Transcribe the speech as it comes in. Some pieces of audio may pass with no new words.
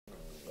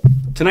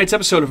Tonight's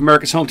episode of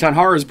America's Hometown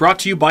Horror is brought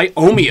to you by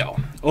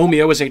Omio.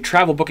 Omio is a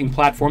travel booking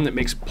platform that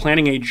makes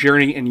planning a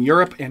journey in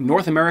Europe and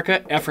North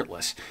America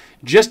effortless.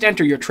 Just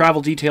enter your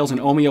travel details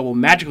and Omio will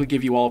magically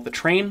give you all of the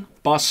train,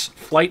 bus,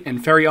 flight,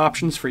 and ferry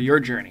options for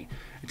your journey.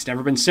 It's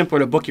never been simpler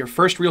to book your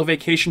first real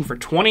vacation for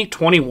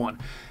 2021.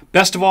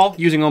 Best of all,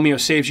 using Omio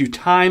saves you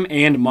time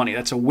and money.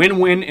 That's a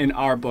win-win in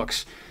our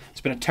books. It's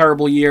been a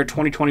terrible year,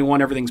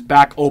 2021, everything's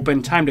back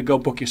open, time to go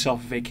book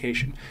yourself a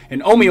vacation.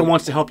 And Omio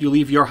wants to help you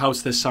leave your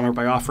house this summer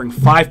by offering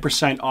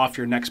 5% off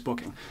your next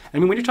booking. I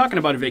mean, when you're talking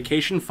about a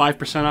vacation,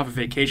 5% off a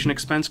vacation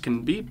expense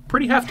can be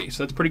pretty hefty,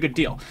 so that's a pretty good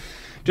deal.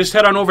 Just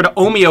head on over to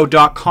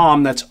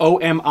omio.com, that's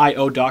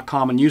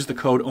omio.com, and use the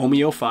code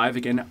OMIO5,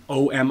 again,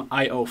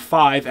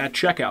 OMIO5 at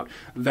checkout.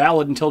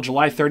 Valid until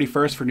July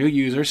 31st for new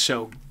users,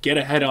 so get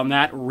ahead on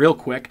that real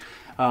quick.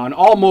 On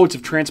all modes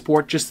of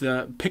transport, just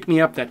the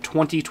pick-me-up that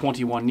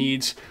 2021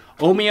 needs.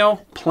 Omio,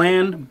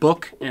 plan,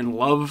 book, and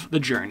love the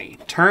journey.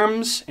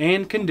 Terms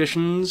and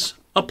conditions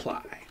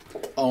apply.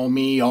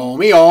 Omi,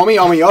 Omi, Omi,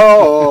 Omi,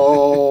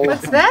 oh.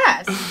 What's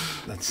that?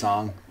 That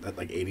song, that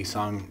like 80s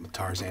song, the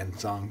Tarzan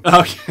song.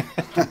 Okay.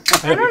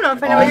 I don't know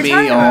if I know what you're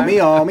talking about.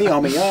 Omi, Omi,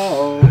 Omi, Omi,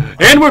 oh.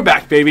 And we're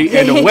back, baby,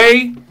 and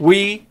away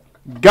we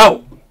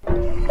go.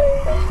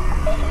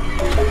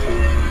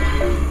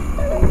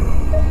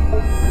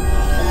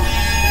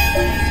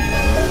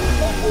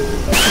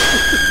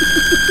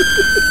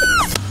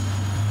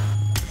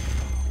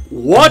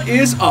 What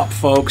is up,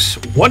 folks?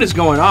 What is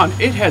going on?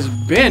 It has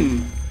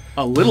been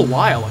a little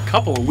while, a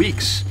couple of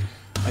weeks.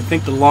 I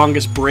think the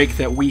longest break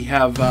that we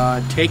have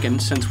taken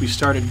since we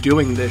started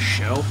doing this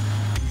show.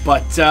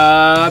 But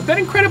I've been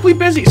incredibly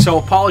busy, so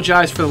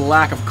apologize for the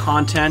lack of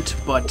content.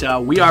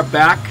 But we are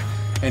back,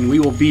 and we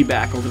will be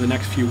back over the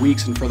next few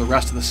weeks and for the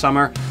rest of the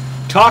summer.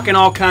 Talking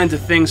all kinds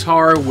of things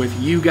horror with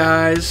you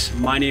guys.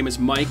 My name is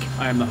Mike.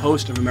 I am the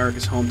host of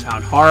America's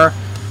Hometown Horror.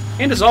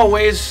 And as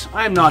always,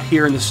 I am not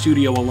here in the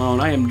studio alone.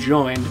 I am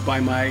joined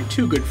by my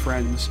two good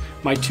friends,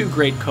 my two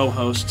great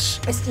co-hosts.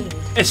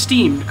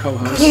 Esteemed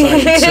co-hosts, I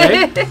should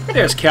say.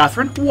 There's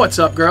Catherine. What's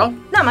up, girl?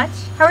 Not much.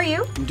 How are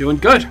you? I'm doing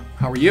good.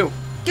 How are you?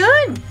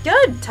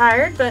 Good.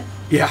 Tired, but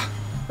yeah.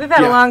 We've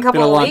had a long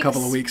couple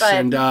of weeks.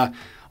 And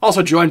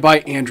also joined by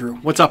Andrew.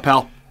 What's up,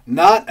 pal?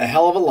 Not a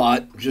hell of a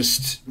lot.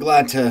 Just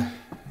glad to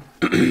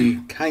be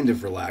kind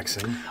of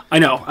relaxing. I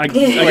know. I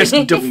guess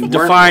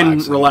define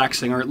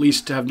relaxing, or at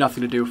least to have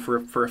nothing to do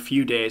for a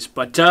few days.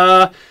 But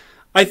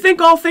I think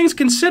all things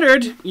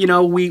considered, you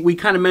know, we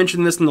kind of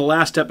mentioned this in the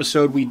last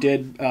episode we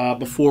did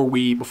before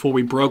we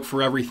broke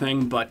for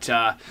everything, but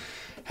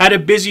had a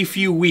busy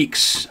few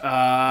weeks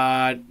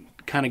kind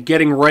of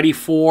getting ready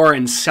for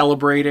and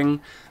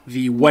celebrating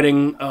the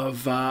wedding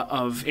of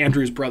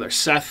Andrew's brother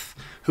Seth,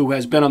 who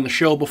has been on the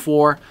show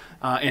before,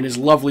 and his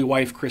lovely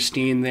wife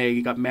Christine.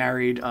 They got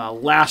married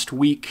last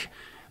week,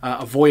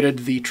 avoided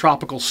the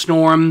tropical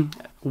storm.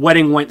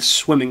 Wedding went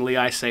swimmingly,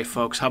 I say,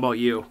 folks. How about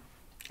you?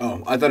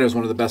 Oh, I thought it was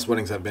one of the best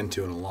weddings I've been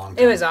to in a long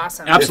time. It was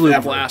awesome.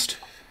 Absolute blast.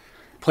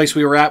 Place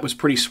we were at was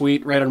pretty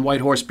sweet, right on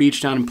White Horse Beach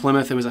down in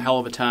Plymouth. It was a hell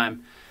of a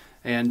time.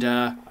 And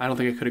I don't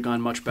think it could have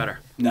gone much better.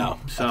 No,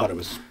 I thought it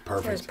was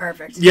perfect. It was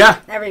perfect.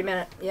 Yeah. Every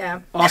minute,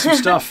 yeah. Awesome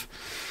stuff.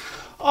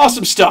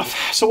 Awesome stuff.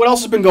 So what else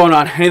has been going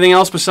on? Anything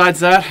else besides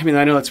that? I mean,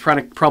 I know that's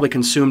probably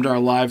consumed our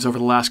lives over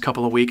the last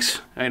couple of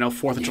weeks. I know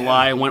 4th of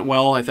July went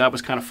well. I thought it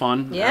was kind of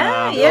fun.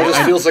 Yeah. It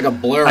just feels like a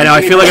blur. I know.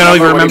 I feel like I don't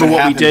even remember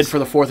what we did for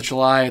the 4th of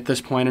July at this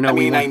point.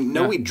 I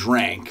know we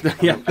drank.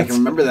 Yeah, I can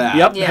remember that.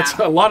 Yep. Yeah. That's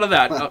a lot of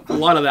that. A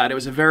lot of that. It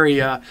was a very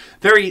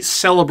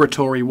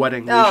celebratory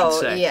wedding, we should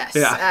say. Yes,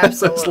 yeah.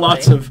 absolutely.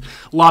 There's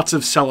lots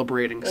of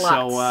celebrating.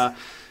 Lots.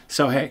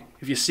 So hey,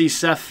 if you see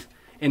Seth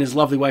and his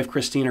lovely wife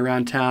Christine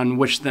around town,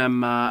 wish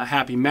them a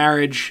happy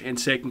marriage and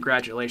say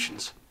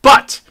congratulations.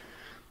 But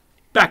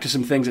back to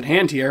some things at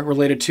hand here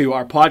related to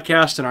our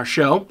podcast and our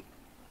show.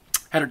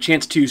 Had a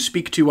chance to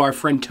speak to our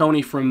friend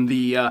Tony from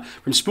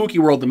Spooky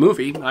World, the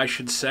movie, I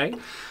should say.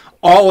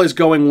 All is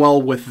going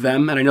well with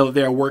them, and I know that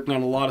they are working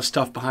on a lot of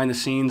stuff behind the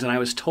scenes, and I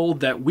was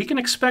told that we can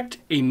expect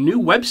a new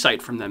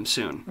website from them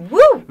soon.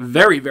 Woo!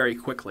 Very, very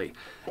quickly.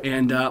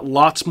 And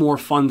lots more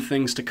fun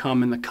things to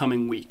come in the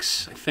coming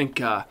weeks. I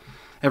think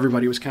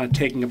everybody was kind of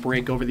taking a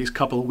break over these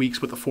couple of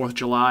weeks with the 4th of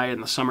July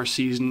and the summer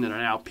season, and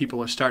now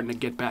people are starting to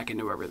get back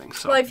into everything.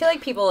 So. Well, I feel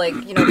like people,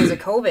 because of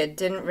COVID,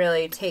 didn't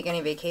really take any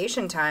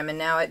vacation time, and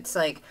now it's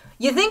like,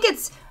 you're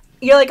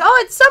like,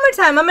 oh, it's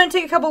summertime, I'm going to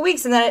take a couple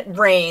weeks, and then it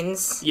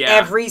rains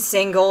every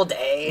single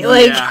day.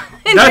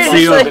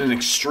 That's been an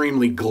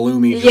extremely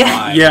gloomy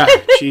July. Yeah,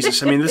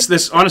 Jesus. I mean,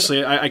 this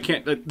honestly, I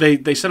can't,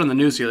 they said on the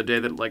news the other day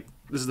that,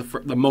 this is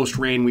the most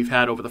rain we've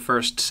had over the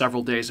first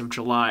several days of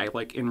July,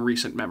 in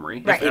recent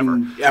memory, right.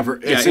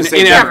 Since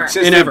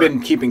they've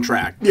been keeping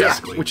track,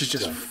 basically. Which is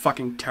just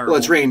fucking terrible. Well,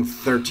 it's rained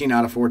 13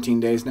 out of 14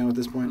 days now at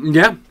this point.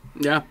 Yeah.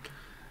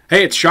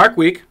 Hey, it's Shark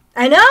Week.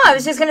 I know. I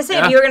was just going to say,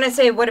 if you were going to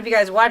say, what have you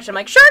guys watched? I'm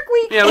like, Shark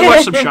Week. Yeah, we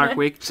watched some Shark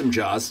Week. Some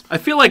Jaws. I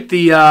feel like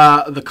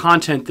the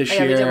content this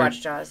year we did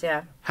watch Jaws,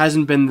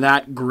 hasn't been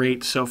that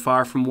great so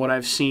far from what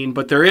I've seen.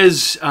 But there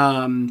is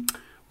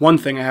one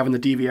thing I have in the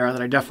DVR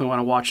that I definitely want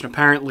to watch, and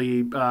apparently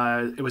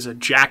it was a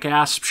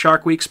Jackass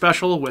Shark Week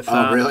special with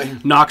really?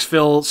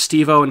 Knoxville,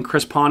 Steve-O, and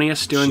Chris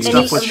Pontius doing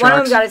stuff with sharks. One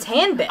of them got his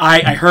hand bit.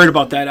 I heard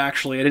about that,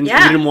 actually. I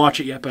didn't watch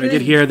it yet, but I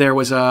did hear there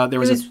was a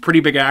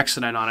pretty big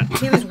accident on it.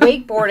 He was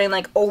wakeboarding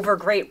like over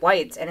great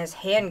whites, and his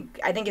hand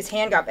got. I think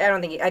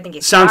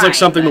he's sounds fine, like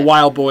something the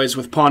Wild Boys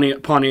with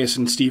Pontius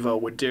and Steve-O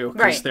would do,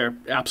 because they're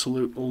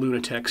absolute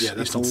lunatics. Yeah, I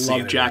used to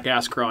love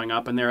Jackass growing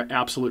up, and they're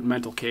absolute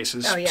mental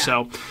cases. Oh, yeah.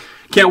 So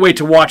can't wait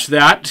to watch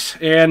that.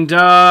 And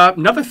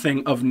another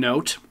thing of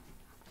note,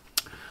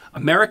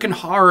 American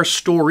Horror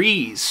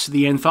Stories,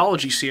 the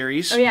anthology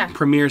series,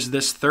 premieres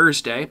this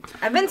Thursday.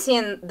 I've been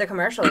seeing the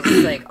commercials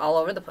like all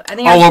over the place. I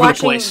think I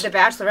was watching The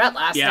Bachelorette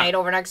last night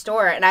over next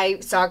door, and I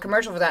saw a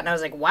commercial for that, and I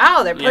was like,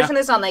 wow, they're pushing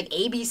this on like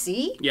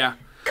ABC? Yeah.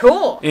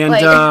 Cool.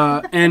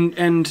 And,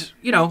 and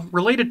you know,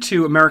 related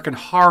to American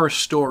Horror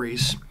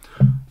Stories,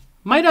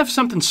 might have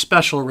something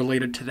special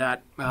related to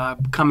that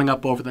coming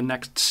up over the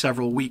next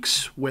several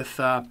weeks with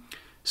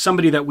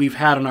somebody that we've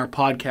had on our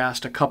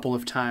podcast a couple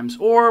of times,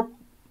 or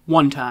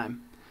one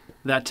time,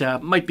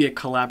 that might be a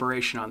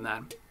collaboration on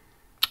that.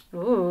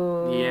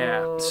 Ooh.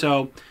 Yeah,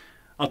 so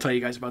I'll tell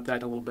you guys about that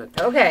in a little bit.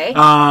 Okay. When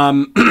are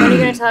you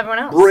going to tell everyone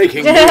else?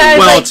 Breaking news.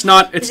 Well, it's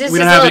not. It's Is we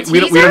this don't a have it.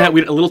 little We don't have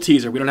teaser? a little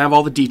teaser. We don't have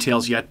all the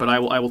details yet, but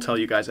I will tell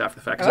you guys after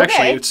the fact. 'Cause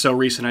actually, it's so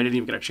recent, I didn't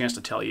even get a chance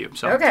to tell you.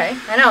 So. Okay.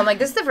 I know. I'm like,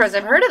 this is the first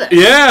I've heard of this.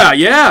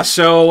 Yeah.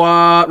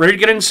 So ready to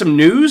get into some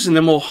news, and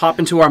then we'll hop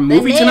into our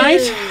movie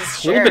tonight.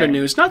 A little bit of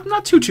news.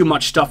 Not too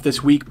much stuff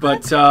this week,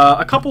 but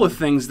a couple of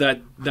things that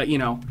you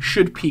know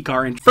should pique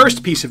our interest.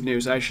 First piece of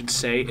news, I should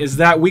say, is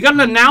that we got an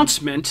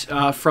announcement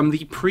from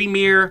the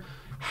premier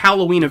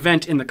Halloween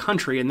event in the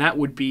country, and that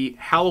would be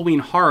Halloween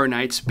Horror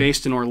Nights,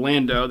 based in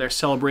Orlando. They're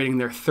celebrating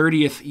their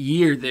 30th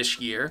year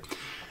this year,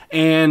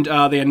 and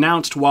they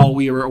announced while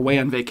we were away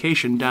on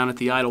vacation down at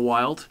the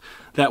Idlewild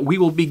that we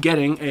will be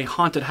getting a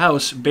haunted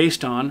house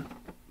based on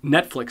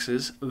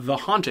Netflix's The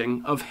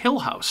Haunting of Hill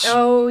House.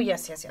 Oh,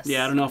 yes.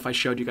 Yeah, I don't know if I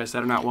showed you guys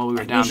that or not while we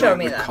were down You there. showed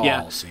me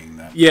that. Seeing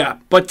that. Yeah,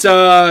 but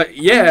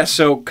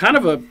so kind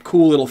of a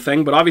cool little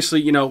thing, but obviously,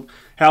 you know,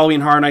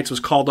 Halloween Horror Nights was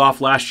called off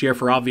last year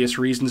for obvious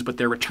reasons, but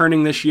they're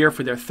returning this year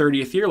for their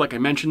 30th year. Like I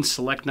mentioned,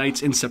 select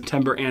nights in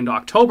September and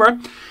October.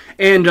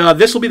 And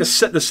this will be the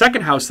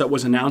second house that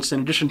was announced,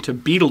 in addition to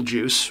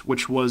Beetlejuice,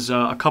 which was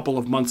a couple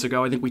of months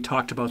ago. I think we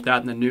talked about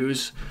that in the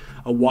news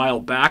a while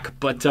back.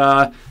 But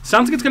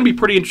sounds like it's going to be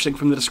pretty interesting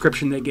from the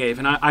description they gave.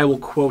 And I will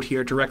quote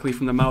here directly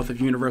from the mouth of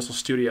Universal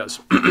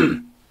Studios.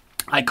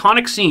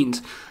 Iconic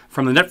scenes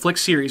from the Netflix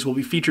series will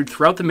be featured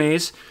throughout the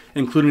maze,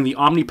 including the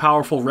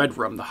omnipowerful Red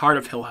Room, the heart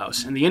of Hill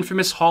House, and the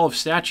infamous Hall of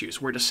Statues,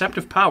 where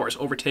deceptive powers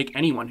overtake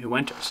anyone who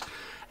enters.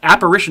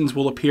 Apparitions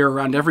will appear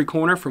around every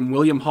corner, from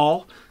William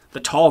Hall, the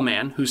tall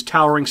man, whose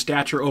towering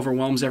stature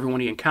overwhelms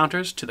everyone he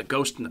encounters, to the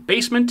ghost in the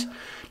basement,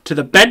 to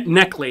the bent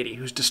neck lady,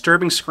 whose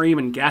disturbing scream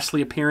and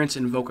ghastly appearance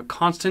invoke a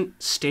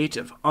constant state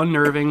of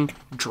unnerving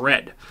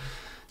dread.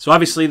 So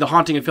obviously, the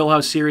Haunting of Hill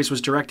House series was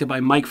directed by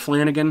Mike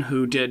Flanagan,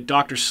 who did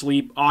Dr.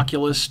 Sleep,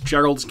 Oculus,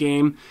 Gerald's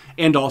Game,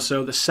 and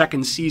also the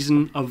second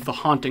season of The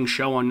Haunting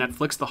show on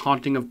Netflix, The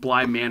Haunting of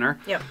Bly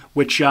Manor,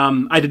 which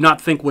I did not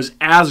think was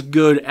as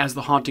good as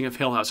The Haunting of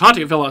Hill House.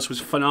 Haunting of Hill House was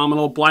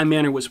phenomenal. Bly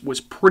Manor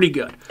was pretty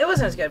good. It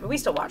wasn't as good, but we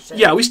still watched it.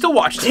 Yeah, we still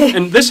watched it.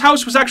 And this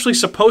house was actually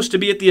supposed to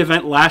be at the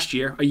event last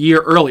year, a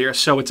year earlier,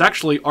 so it's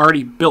actually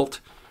already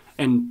built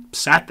and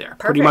sat there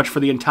pretty much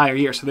for the entire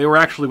year. So they were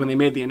actually, when they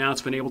made the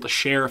announcement, able to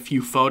share a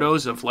few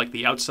photos of like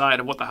the outside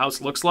of what the house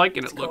looks like,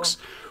 and it looks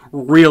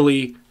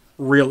really,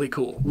 really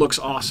cool. Looks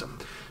awesome.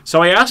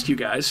 So I asked you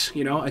guys,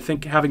 you know, I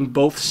think having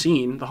both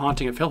seen The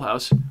Haunting of Hill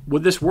House,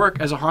 would this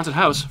work as a haunted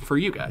house for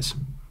you guys?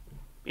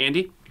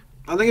 Andy?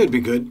 I think it would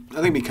be good.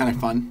 I think it'd be kind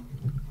of fun.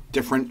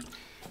 Different.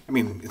 I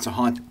mean, it's a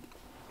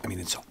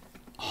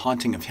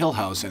Haunting of Hill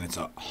House, and it's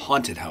a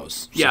haunted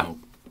house. Yeah. So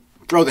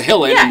throw the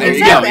hill in, Yeah, and there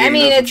exactly. you go. I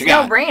mean, it's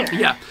no brainer.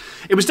 Yeah.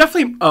 It was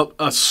definitely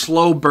a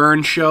slow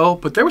burn show,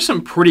 but there was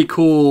some pretty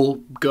cool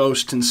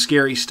ghost and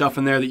scary stuff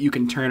in there that you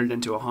can turn it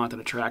into a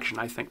haunted attraction,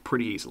 I think,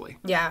 pretty easily.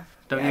 Yeah.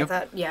 Don't you?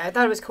 I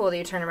thought it was cool that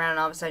you turn around and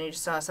all of a sudden you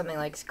just saw something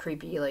like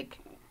creepy, like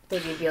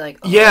that you'd be like,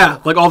 oh. Yeah,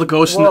 like all the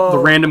ghosts, the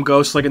random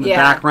ghosts like in the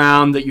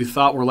background that you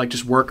thought were like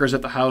just workers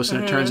at the house,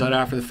 and it turns out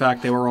after the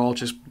fact they were all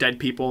just dead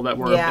people that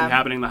were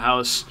inhabiting the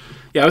house.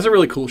 Yeah, it was a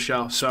really cool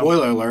show. So.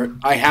 Spoiler alert,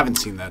 I haven't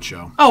seen that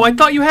show. Oh, I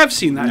thought you have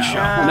seen that show.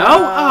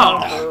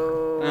 No?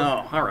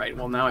 Oh, all right.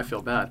 Well, now I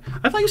feel bad.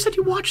 I thought you said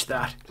you watched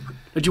that.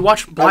 Did you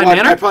watch Bly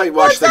Manor? I probably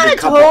watched like a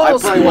couple. I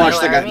probably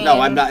watched like a. No,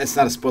 I'm not. It's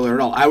not a spoiler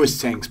at all. I was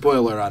saying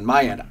spoiler on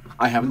my end.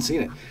 I haven't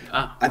seen it.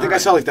 I think I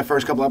saw like the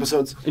first couple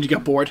episodes. And you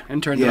got bored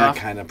and turned it off?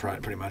 Yeah, kind of,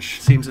 pretty much.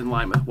 Seems in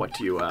line with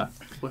what you.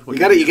 With what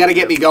you gotta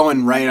get me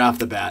going right off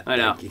the bat. I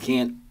know. Like, you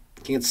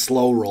can't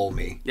slow roll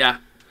me. Yeah.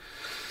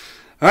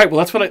 All right,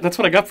 well that's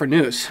what I got for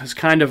news. It's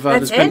kind of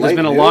there's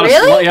been a lot of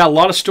a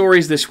lot of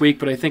stories this week,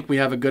 but I think we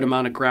have a good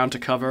amount of ground to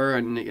cover,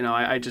 and you know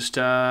I just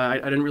I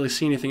didn't really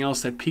see anything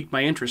else that piqued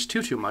my interest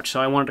too much,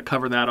 so I wanted to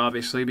cover that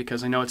obviously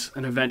because I know it's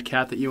an event,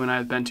 Kat, that you and I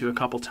have been to a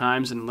couple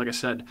times, and like I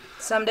said,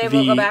 someday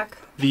we'll go back.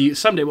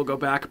 someday we'll go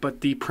back,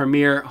 but the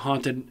premier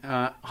haunted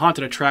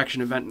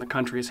attraction event in the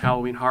country is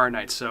Halloween Horror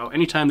Nights. So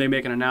anytime they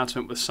make an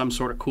announcement with some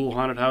sort of cool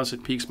haunted house,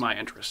 it piques my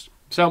interest.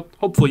 So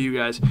hopefully you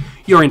guys,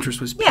 your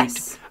interest was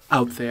piqued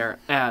out there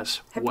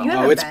as well.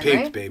 Oh, it's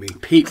peaked, baby.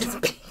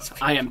 Peaked.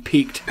 I am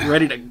peaked,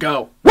 ready to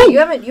go. You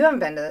haven't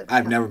been to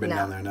I've never been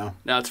down there, no.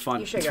 No, it's fun.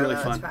 You should it's go, really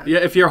though. fun. It's fun. Yeah,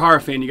 if you're a horror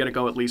fan, you got to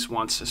go at least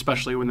once,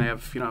 especially when they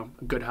have,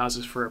 good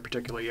houses for a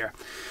particular year.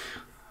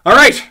 All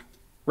right.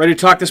 Ready to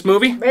talk this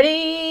movie?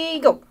 Ready,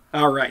 go.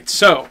 All right.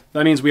 So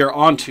that means we are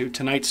on to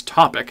tonight's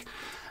topic.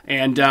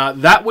 And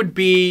that would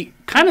be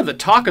kind of the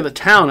talk of the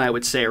town, I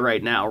would say,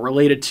 right now,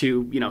 related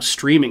to,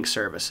 streaming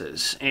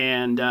services.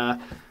 And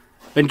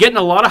been getting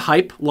a lot of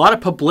hype, a lot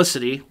of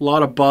publicity, a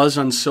lot of buzz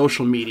on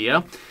social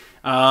media.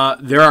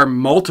 There are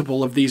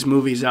multiple of these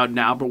movies out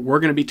now, but we're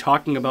going to be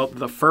talking about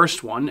the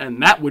first one,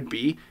 and that would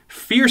be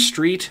Fear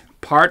Street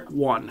Part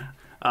 1,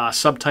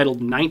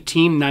 subtitled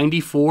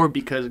 1994,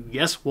 because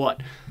guess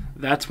what?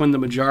 That's when the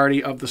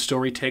majority of the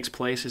story takes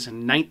place, is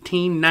in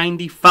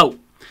 1994.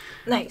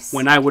 Nice.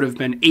 When I would have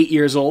been 8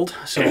 years old,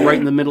 so right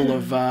in the middle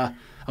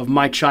of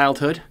my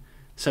childhood.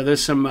 So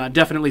there's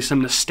definitely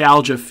some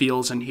nostalgia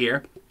feels in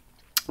here.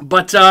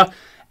 But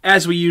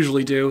as we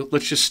usually do,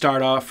 let's just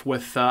start off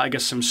with, I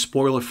guess, some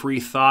spoiler-free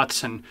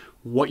thoughts and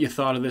what you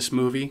thought of this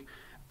movie.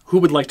 Who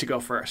would like to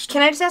go first?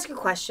 Can I just ask a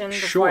question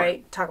before Sure.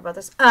 I talk about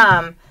this?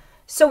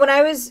 So when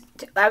I was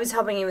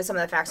helping you with some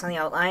of the facts on the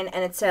outline,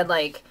 and it said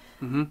like,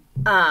 it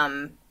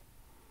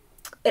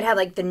had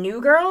like the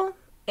new girl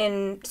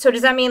in. So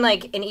does that mean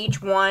like in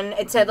each one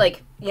it said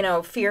like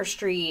Fear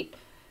Street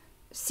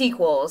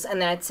sequels,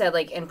 and then it said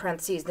like in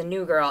parentheses the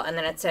new girl, and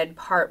then it said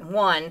part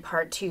 1,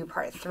 part 2,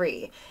 part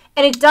 3,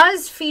 and it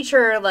does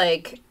feature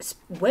like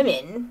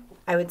women,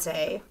 I would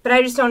say, but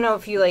I just don't know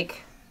if you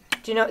like.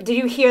 Do you know? Did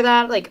you hear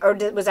that? Like, or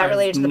was that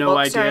related to the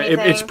books or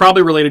anything? It's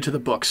probably related to the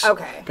books.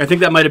 Okay. I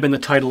think that might have been the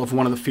title of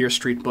one of the Fear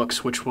Street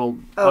books, which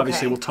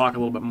obviously we'll talk a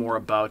little bit more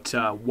about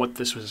what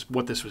this was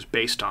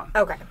based on.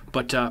 Okay.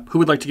 But who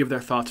would like to give their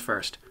thoughts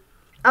first?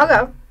 I'll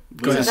go.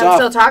 Go ahead. I'm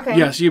still talking.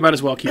 Yes, you might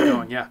as well keep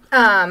going. Yeah.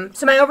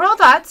 So my overall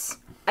thoughts.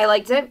 I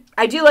liked it.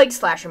 I do like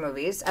slasher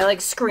movies. I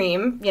like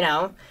Scream,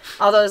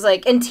 all those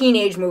like and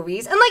teenage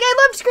movies. And like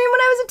I loved Scream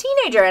when I was a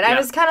teenager, and I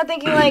was kind of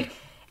thinking like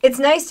it's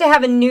nice to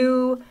have a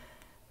new,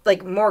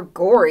 like more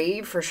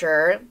gory for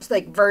sure,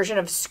 like version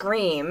of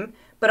Scream,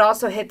 but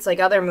also hits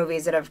like other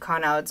movies that have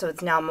come out, so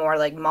it's now more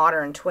like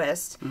modern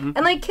twist. And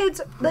like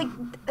kids like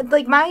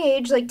my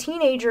age, like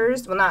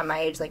teenagers, well not my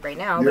age like right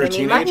now, You're but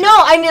a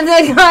I mean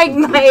teenager? like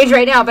my age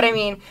right now, but I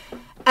mean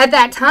at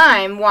that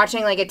time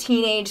watching like a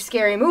teenage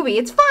scary movie,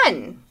 it's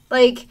fun.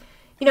 Like,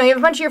 you have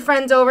a bunch of your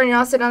friends over and you're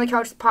all sitting on the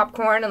couch with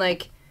popcorn and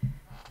like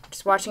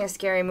just watching a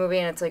scary movie,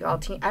 and it's like all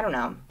I don't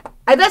know.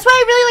 That's why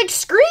I really liked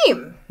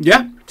Scream.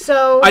 Yeah.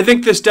 So I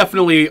think this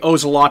definitely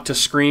owes a lot to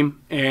Scream,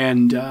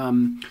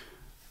 and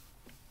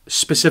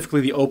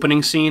specifically the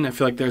opening scene. I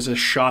feel like there's a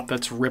shot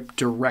that's ripped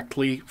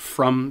directly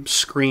from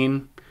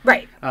Scream.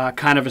 right.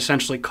 Kind of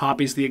essentially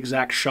copies the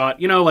exact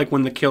shot. Like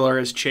when the killer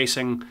is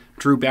chasing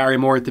Drew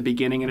Barrymore at the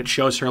beginning, and it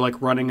shows her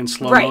like running in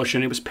slow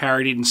motion. It was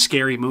parodied in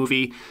Scary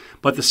Movie.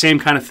 But the same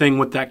kind of thing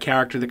with that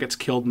character that gets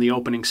killed in the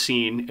opening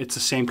scene. It's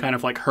the same kind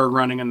of like her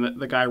running, and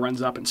the guy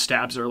runs up and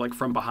stabs her like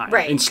from behind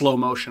in slow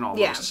motion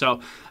almost. Yeah. So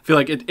I feel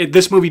like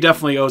this movie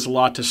definitely owes a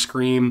lot to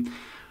Scream.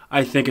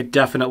 I think it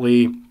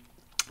definitely,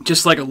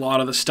 just like a lot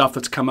of the stuff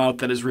that's come out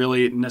that is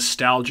really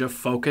nostalgia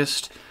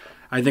focused,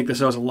 I think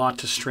this owes a lot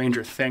to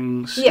Stranger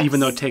Things, even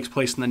though it takes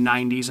place in the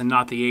 90s and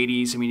not the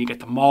 80s. I mean, you get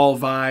the mall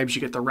vibes,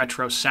 you get the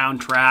retro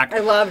soundtrack. I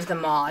loved the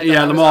mall.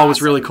 The mall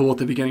was really cool at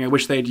the beginning. I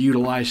wish they had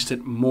utilized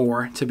it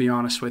more, to be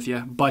honest with you.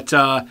 But,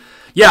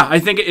 I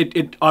think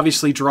it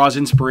obviously draws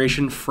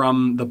inspiration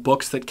from the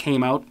books that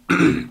came out,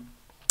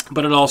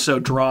 but it also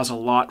draws a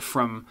lot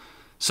from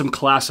some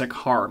classic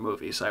horror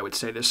movies, I would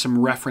say. There's some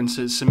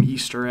references, some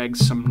Easter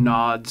eggs, some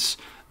nods,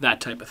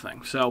 that type of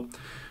thing. So,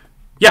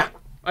 yeah,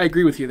 I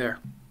agree with you there.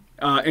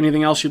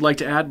 Anything else you'd like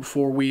to add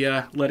before we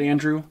let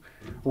Andrew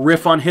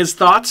riff on his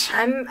thoughts?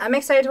 I'm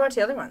excited to watch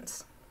the other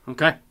ones.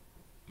 Okay.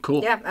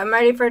 Cool. Yeah, I'm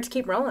ready for it to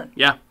keep rolling.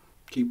 Yeah.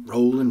 Keep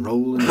rolling.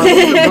 What?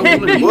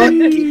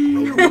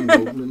 Keep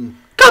rolling.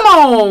 Come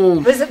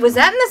on! Was that in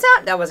the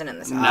sound? That wasn't in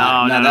the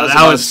sound. No,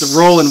 that was the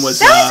rolling was.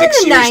 That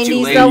was in the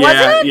 90s, though,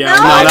 wasn't it? Yeah,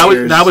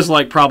 No, that was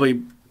like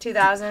probably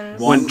 2000s.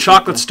 when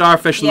Chocolate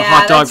Starfish and the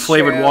hot dog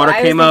flavored water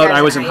came out.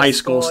 I was in high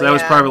school, so that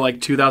was probably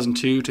like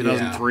 2002,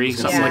 2003,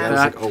 something like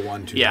that. That was like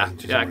 01, 02. Yeah,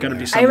 gotta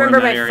be I somewhere remember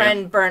in that my area.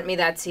 friend burnt me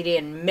that CD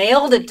and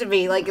mailed it to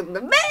me, like in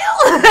the mail.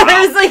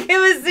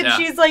 And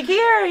she's like,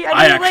 here,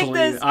 I like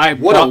this.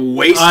 What a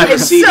waste of a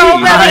CD.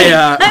 So ready.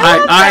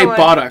 I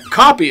bought a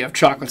copy of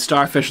Chocolate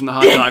Starfish and the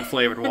hot dog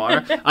flavored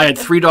water. I had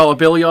 $3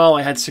 Bill Y'all,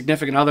 I had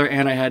Significant Other,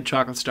 and I had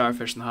Chocolate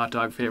Starfish and the hot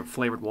dog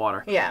flavored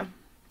water. Yeah.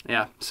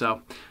 Yeah,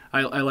 so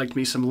I liked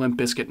me some Limp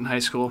Bizkit in high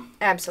school.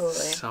 Absolutely.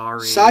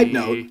 Sorry. Side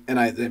note, and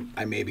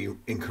I may be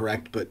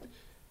incorrect, but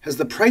Has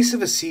the price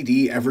of a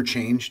CD ever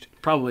changed?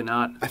 Probably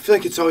not. I feel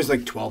like it's always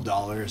like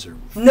 $12 or.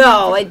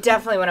 No, it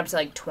definitely went up to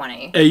like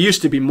 20. It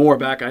used to be more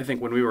back, I think,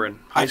 when we were in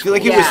high school. I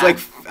feel like it was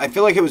like I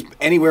feel like it was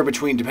anywhere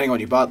between, depending on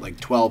what you bought, like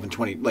 $12 and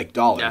 $20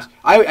 dollars. Yeah.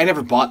 I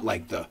never bought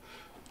like the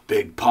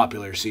big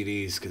popular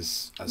CDs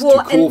because I was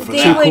too cool for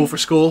that. Too cool for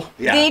school.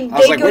 Yeah, They'd I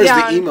was like, go where's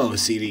down- the emo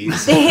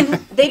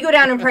CDs? They'd go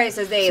down in price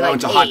as they So I like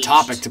went to Hot aged.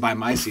 Topic to buy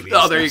my CDs.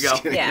 Oh, there you No, go.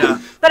 just kidding. Yeah.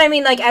 But I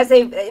mean, like,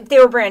 if they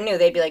were brand new,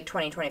 they'd be like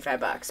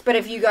 $20-$25. But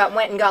if you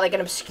went and got like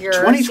an obscure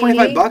 $20, CD,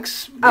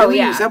 $25? Oh, Really?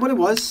 yeah. Is that what it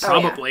was? Oh,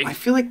 yeah. Probably. I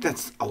feel like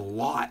that's a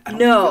lot. I don't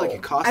No, feel like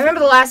it cost I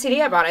remember that the last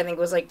CD I bought. I think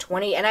was like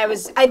 20, and I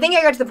think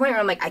I got to the point where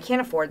I'm like, I can't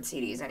afford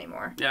CDs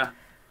anymore. Yeah.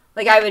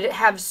 Like I would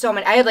have so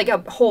many. I had like a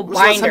whole was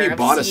the last time binder you of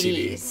bought a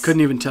CDs. CD?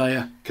 Couldn't even tell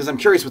you. Because I'm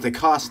curious what they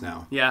cost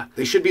now. Yeah.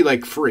 They should be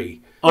like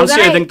free. Honestly,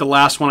 then I I- think the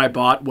last one I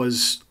bought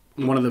was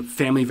one of the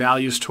Family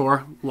Values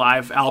Tour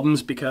live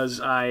albums because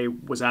I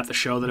was at the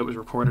show that it was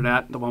recorded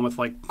at, the one with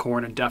like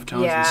Korn and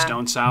Deftones Yeah. and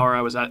Stone Sour.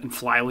 I was at in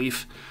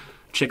Flyleaf.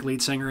 Chick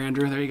lead singer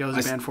Andrew. There you go.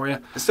 There's a band for you.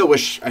 I still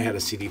wish I had a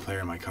CD player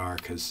in my car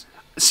because.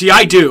 See,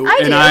 I do, I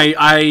and do.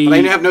 But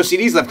I have no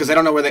CDs left because I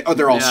don't know where they. Oh,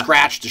 they're all Yeah.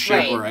 scratched to shit,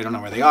 Right. or I don't know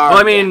where they are. Well,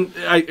 I mean,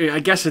 I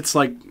guess it's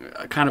like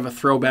kind of a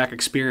throwback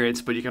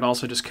experience, but you could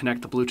also just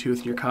connect the Bluetooth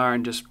in your car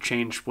and just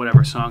change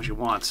whatever songs you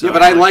want. So yeah,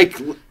 but I like.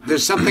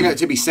 There's something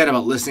to be said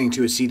about listening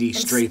to a CD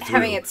straight through.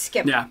 Having it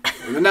skip. Yeah,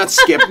 Not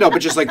skip, no,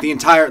 but just like the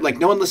entire. Like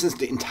no one listens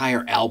to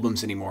entire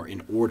albums anymore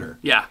in order.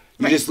 yeah,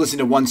 You just listen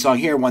to one song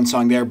here, one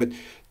song there, but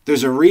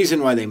there's a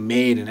reason why they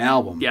made an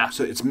album. Yeah.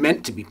 So it's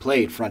meant to be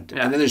played front to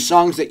Yeah. And then there's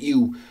songs that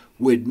you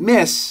would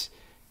miss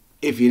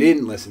if you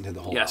didn't listen to the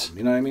whole Yes. album.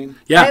 You know what I mean?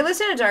 yeah. I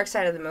listened to Dark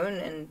Side of the Moon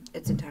in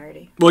its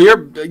entirety. Well,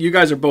 you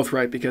guys are both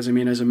right because I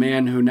mean, as a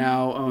man who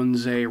now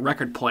owns a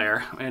record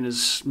player and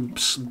is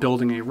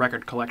building a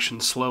record collection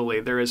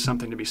slowly, there is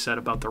something to be said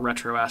about the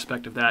retro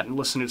aspect of that and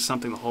listening to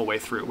something the whole way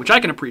through, which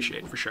I can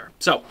appreciate for sure.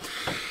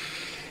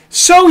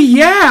 So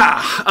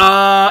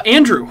yeah,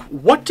 Andrew,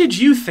 what did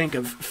you think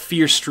of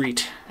Fear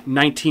Street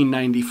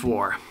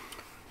 1994?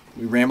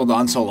 We rambled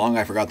on so long,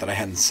 I forgot that I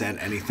hadn't said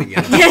anything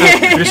yet.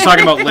 We're just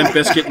talking about Limp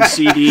Bizkit and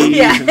CDs.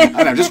 Yeah. And I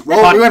don't know, just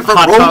roll. Hot- We went from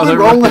hot rolling.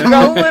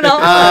 Rolling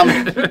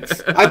on.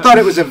 I thought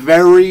it was a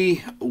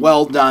very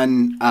well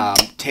done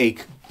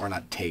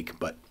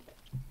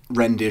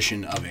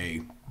rendition of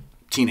a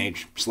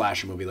teenage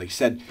slasher movie. Like you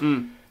said,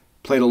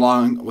 played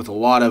along with a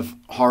lot of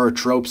horror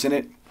tropes in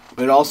it,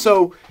 but it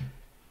also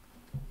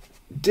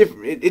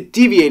it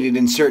deviated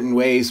in certain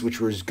ways, which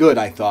was good,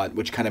 I thought,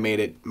 which kind of made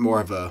it more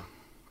of a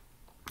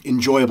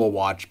enjoyable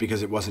watch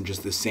because it wasn't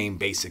just the same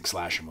basic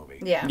slasher movie.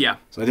 Yeah. yeah,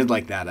 So I did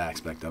like that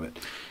aspect of it.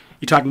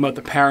 you talking about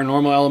the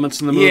paranormal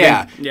elements in the movie?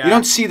 Yeah. You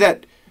don't see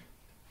that.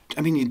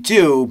 I mean, you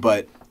do,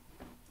 but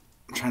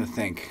I'm trying to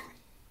think.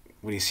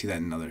 What do you see that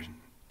in other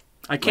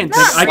I can't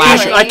Not think.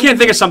 really. I can't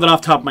think of something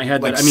off the top of my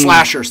head. like that, I mean,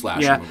 slasher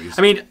yeah. movies?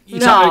 I mean, you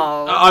No.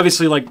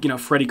 obviously, like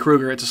Freddy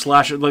Krueger. It's a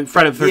slasher. Like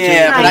Friday the 13th.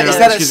 Yeah, but is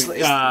that a excuse me,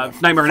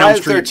 is- Nightmare on Friday Elm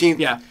the Street. 13th.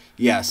 Yeah.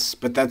 Yes,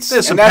 but that's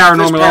There's some and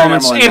paranormal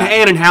elements, in and, that.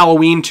 and in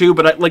Halloween too.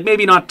 But like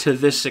maybe not to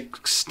this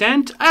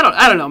extent. I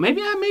don't know.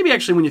 Maybe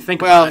actually when you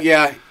think Well, about it.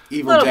 yeah,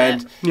 Evil Little Dead.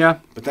 bit. Yeah.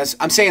 But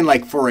I'm saying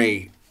like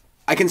I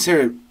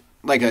consider it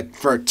like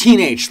for a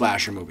teenage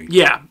slasher movie.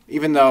 Yeah.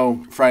 Even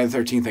though Friday the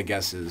 13th, I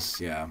guess, is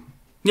Yeah.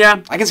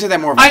 I consider that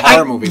more of a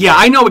horror movie. Yeah,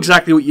 I know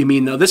exactly what you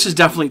mean though. This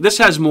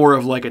has more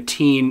of like a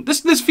teen.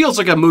 This feels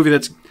like a movie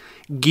that's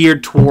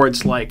geared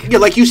towards like. Yeah,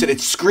 like you said,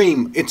 it's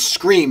Scream. It's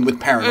Scream with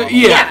paranormal.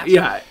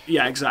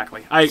 Yeah,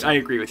 exactly. I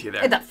agree with you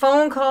there. And the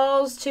phone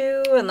calls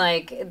too, and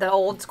like the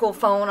old school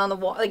phone on the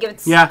wall. Like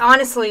it's Yeah.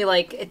 honestly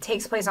like it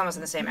takes place almost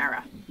in the same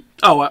era.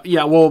 Oh,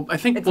 yeah. Well, I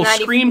think It's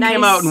 90 Scream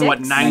came out in what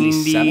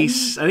 96?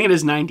 90s. I think it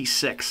is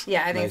 96.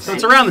 Yeah, I think Nice. So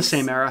it's around the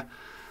same era.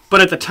 But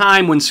at the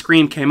time when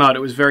Scream came out, it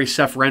was very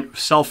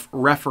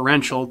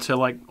self-referential to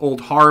like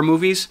old horror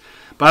movies.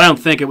 But I don't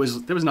think there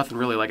was nothing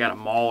really like at a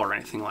mall or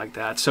anything like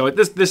that. So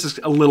this is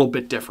a little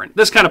bit different.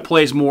 This kind of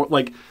plays more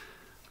like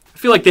I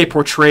feel like they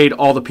portrayed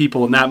all the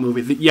people in that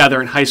movie. Yeah,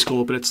 they're in high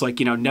school, but it's like,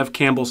 Nev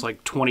Campbell's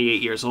like 28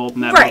 years old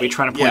in that Right. movie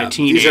trying to play Yeah, a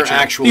teenager. these are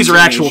actual These are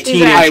actual teenagers.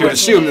 These are teenagers I would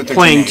assume that they're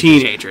playing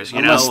teenagers. teenagers.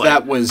 Unless like-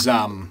 that was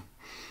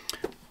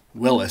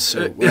Willis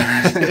or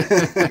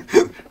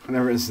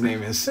whatever his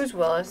name is. Who's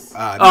Willis?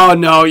 Oh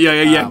no!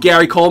 Yeah.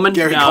 Gary Coleman.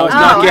 Gary no, Coleman. it's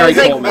not Oh, Gary I was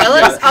like, Coleman.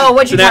 Willis? Oh,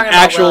 what you So talking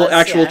that about, Willis?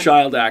 actual Yeah.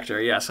 child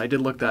actor. Yes, I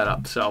did look that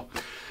up. So,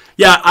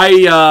 yeah,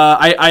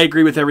 I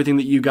agree with everything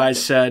that you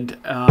guys said.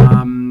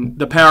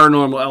 The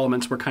paranormal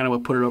elements were kind of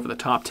what put it over the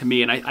top to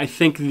me, and I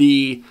think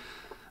the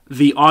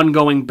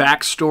ongoing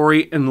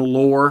backstory and the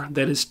lore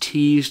that is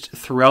teased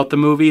throughout the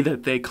movie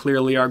that they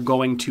clearly are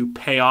going to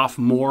pay off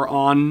more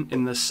on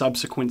in the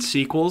subsequent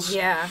sequels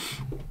Yeah.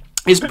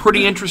 is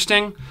pretty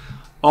interesting.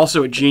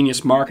 Also a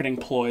genius marketing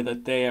ploy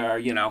that they are,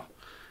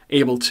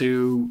 able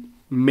to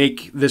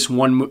make this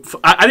one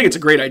I think it's a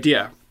great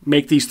idea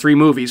make these 3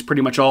 movies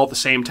pretty much all at the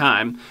same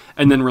time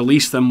and then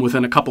release them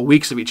within a couple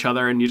weeks of each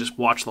other, and you just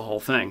watch the whole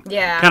thing.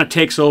 Yeah. Kind of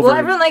takes over. Well,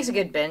 everyone likes a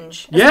good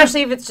binge, Yeah.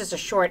 especially if it's just a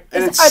short.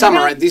 And it's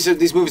summer, right?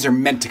 These movies are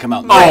meant to come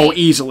out. Oh,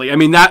 easily. I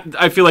mean,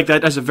 I feel like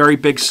that has a very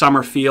big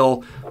summer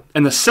feel.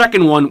 And the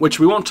second one, which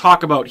we won't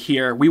talk about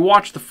here, we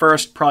watched the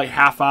first probably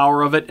half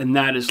hour of it, and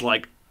that is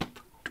like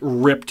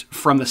ripped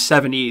from the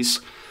 70s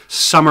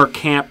summer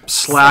camp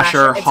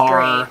slasher It's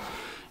horror. great.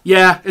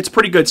 Yeah, it's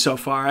pretty good so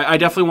far. I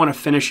definitely want to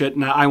finish it,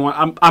 and I'm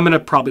going to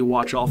probably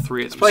watch all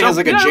 3 of them. Probably has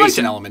like a I liked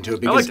Jason it. element to it I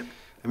because liked it.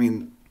 I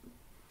mean,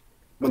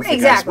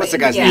 Exactly. what's the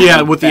guy's Yeah. name?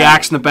 Yeah, with the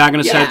axe in the back of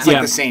his Yeah, head. it's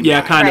like the same Yeah,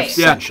 guy, kind Right. of.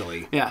 Yeah.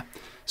 essentially. Yeah.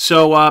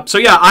 So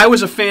yeah, I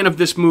was a fan of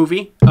this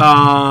movie.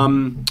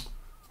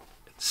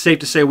 Safe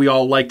to say we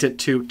all liked it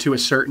to a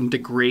certain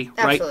degree,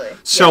 right? Absolutely.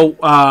 So,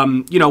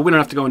 we don't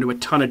have to go into a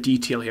ton of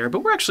detail here, but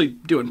we're actually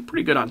doing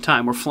pretty good on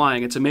time. We're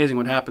flying. It's amazing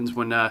what happens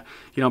when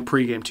you don't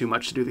pregame too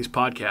much to do these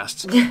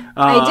podcasts.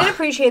 I did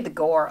appreciate the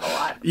gore a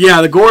lot.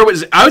 Yeah, the gore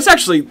I was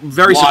actually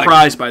very Lot of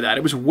surprised by that.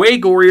 It was way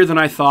gorier than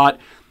I thought.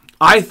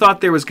 I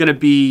thought it was going to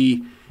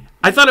be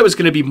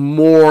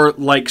more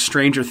like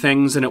Stranger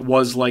Things than it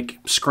was like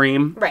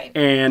Scream. Right.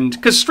 And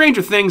because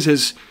Stranger Things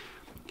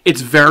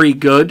it's very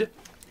good,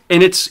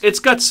 and it's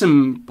got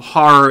some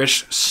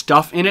horror-ish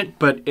stuff in it,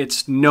 but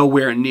it's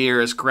nowhere near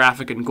as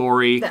graphic and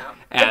gory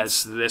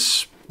as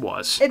this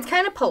was. It's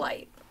kind of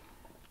polite.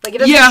 Like, it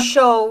doesn't Yeah.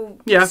 show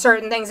Yeah.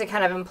 certain things. It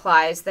kind of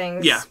implies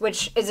things. Yeah.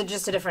 Which is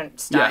just a different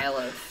style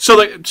of. So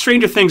like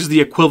Stranger Things is the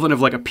equivalent of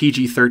like a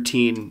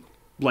PG-13,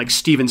 like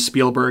Steven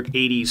Spielberg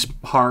 80s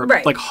horror,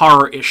 Right. like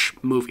horror-ish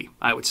movie.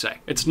 I would say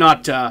it's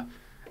not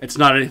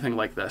anything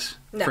like this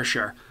for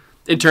sure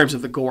in terms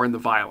of the gore and the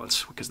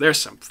violence, because there's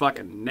some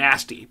fucking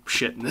nasty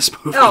shit in this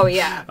movie. Oh,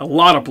 yeah. A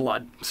lot of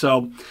blood.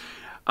 So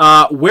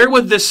where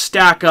would this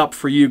stack up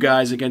for you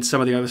guys against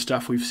some of the other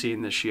stuff we've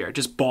seen this year?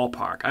 Just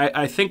ballpark.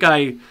 I think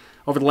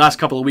over the last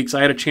couple of weeks,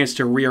 I had a chance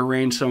to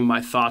rearrange some of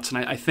my thoughts,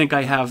 and I think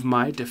I have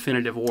my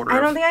definitive order. I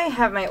don't think I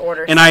have my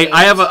order. And I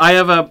have a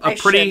I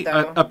pretty should,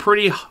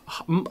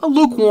 though. a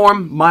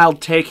lukewarm,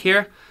 mild take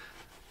here.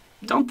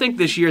 Don't think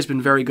this year's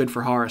been very good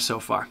for horror so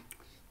far.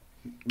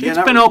 Yeah,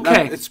 It's been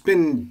okay. It's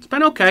been It's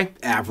been okay.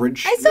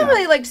 average. I still yeah.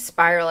 really liked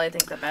Spiral, I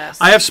think, the best.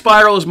 I have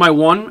Spiral as my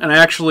 1, and I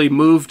actually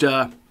moved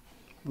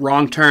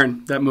Wrong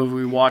Turn, that movie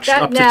we watched,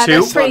 up to 2. I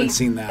still haven't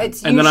seen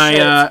that. And then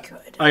I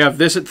good. have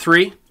this at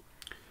 3,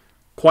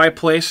 Quiet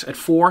Place at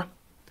 4.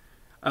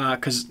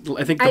 Because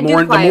I think the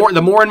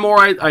more and more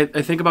I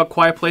think about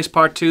Quiet Place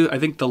Part 2, I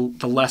think the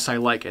less I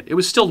like it. It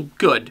was still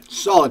good,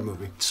 Solid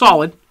movie.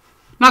 solid,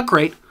 not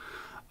great.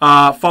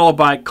 Followed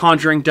by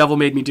Conjuring, Devil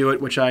Made Me Do It,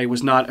 which I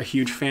was not a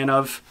huge fan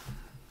of.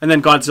 And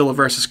then Godzilla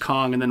vs.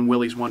 Kong, and then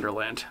Willy's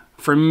Wonderland.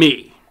 For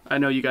me, I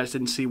know you guys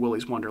didn't see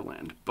Willy's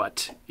Wonderland,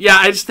 but yeah,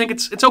 I just think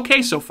it's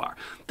okay so far.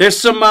 There's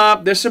some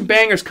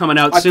bangers coming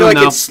out I soon, feel like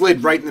though. it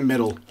slid right in the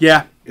middle.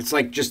 Yeah, It's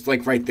like just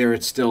like right there.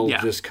 It's still Yeah.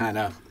 just kind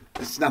of.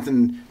 It's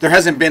nothing. There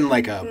hasn't been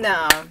like a.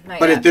 No, not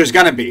But yet. there's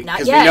gonna be Not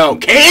because we yet. know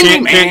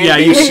Candyman. Yeah,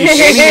 you see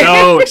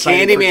so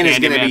excited for Candyman is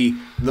gonna Candyman. be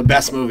the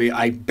best movie.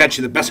 I bet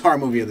you the best horror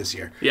movie of this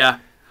year. Yeah.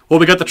 Well,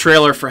 we got the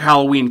trailer for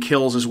Halloween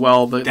Kills as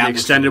well, the looks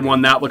extended really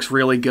one. That looks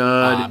really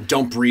good.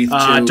 Don't Breathe.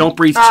 Too. Don't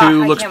Breathe 2 I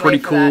looks can't pretty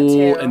wait for that,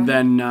 cool. too. And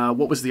then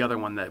what was the other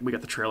one that we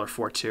got the trailer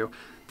for too?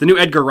 The new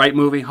Edgar Wright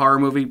movie, horror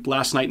movie,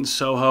 Last Night in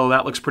Soho.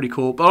 That looks pretty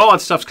cool. But all that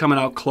stuff's coming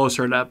out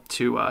closer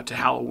to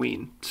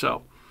Halloween.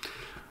 So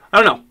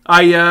I don't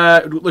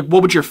know.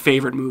 What would your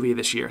favorite movie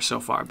this year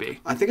so far be?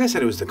 I think I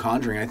said it was The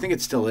Conjuring. I think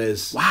it still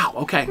is. Wow.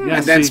 Okay. Yeah,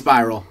 And then see.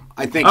 Spiral.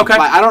 I think. Okay.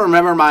 I don't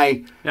remember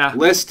my Yeah.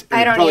 list.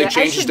 I It don't probably either. I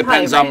changes. should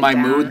Depends probably on my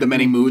write it mood. down. The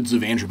many moods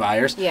of Andrew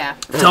Byers. Yeah.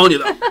 I'm telling you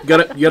though,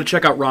 you gotta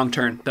check out Wrong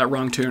Turn. That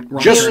Wrong Turn.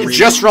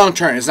 Just Wrong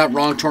Turn. It's not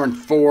Wrong Turn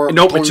 4.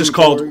 Nope, it's just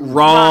called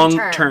Wrong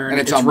Turn. Turn.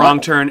 And It's it's on Wrong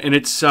what? Turn, and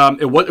it's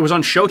it was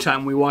on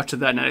Showtime. We watched it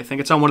that night. I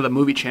think it's on one of the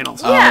movie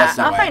channels. Yeah, that's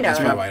not I'll why, find That's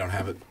out. probably why I don't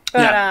have it.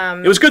 But, Yeah,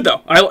 it was good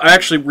though. I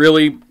actually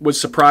really was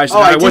surprised.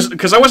 Oh, I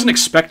because I wasn't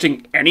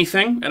expecting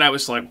anything, and I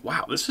was like,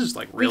 "Wow, this is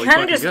like really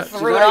kind fucking of just good."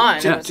 threw it on.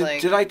 It Did, was did,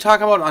 like, did I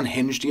talk about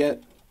Unhinged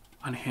yet?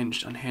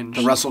 Unhinged.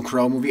 The Russell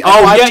Crowe movie.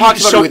 Oh I yeah,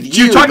 talked about it with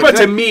you talked but about it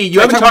to then- me. did You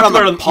I haven't talk talked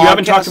about about it it. on You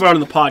haven't the talked podcast? about it on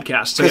the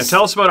podcast. So yeah, 'Cause-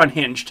 tell us about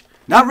Unhinged.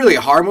 Not really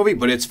a horror movie,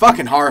 but it's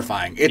fucking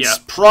horrifying. It's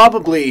Yeah.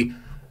 probably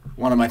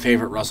one of my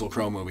favorite Russell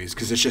Crowe movies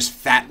because it's just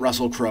fat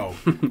Russell Crowe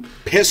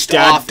pissed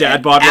Dad off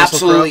at bod Russell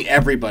absolutely Crowe.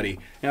 everybody.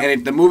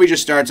 And the movie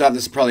just starts off.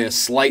 This is probably a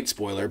slight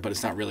spoiler, but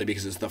it's not really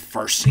because it's the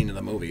first scene of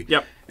the movie.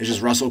 Yep. It's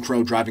just Russell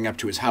Crowe driving up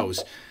to his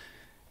house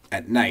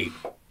at night,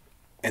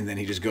 and then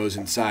he just goes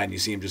inside and you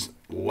see him just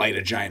light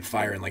a giant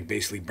fire and like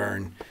basically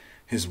burn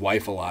his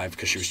wife alive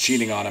because she was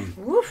cheating on him.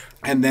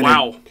 And then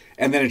Wow.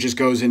 and then it just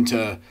goes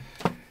into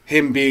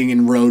him being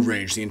in road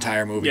rage the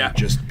entire movie, Yeah.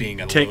 just being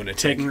a lunatic.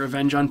 Taking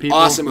revenge on people.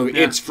 Awesome movie.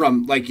 Yeah. It's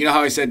from, like, you know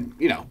how I said,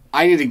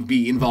 I need to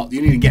be involved.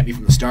 You need to get me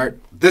from the start.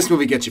 This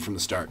movie gets you from the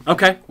start.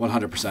 Okay.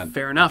 100%.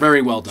 Fair enough.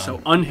 Very well done.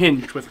 So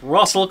Unhinged with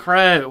Russell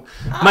Crowe.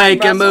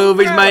 Making Russell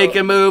movies, Crowe.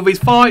 making movies,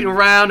 fighting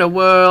around the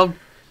world.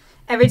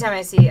 Every time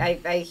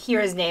I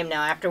hear his name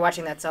now after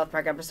watching that South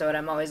Park episode,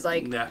 I'm always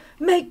like,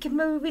 making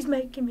movies,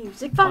 making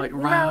music, flying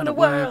around the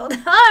world.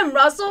 I'm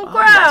Russell Crowe.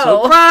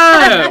 Russell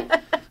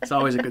Crowe. It's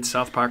always a good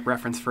South Park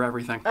reference for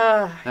everything.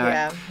 Yeah.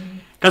 Right.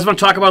 Guys, want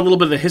to talk about a little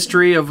bit of the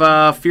history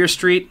of Fear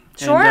Street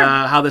and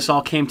how this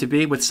all came to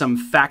be with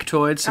some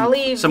factoids,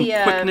 some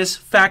quickness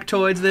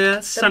factoids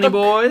there, Sonny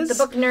boys. The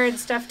book nerd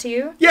stuff to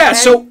you. Yeah.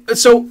 So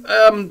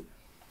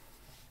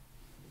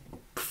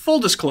full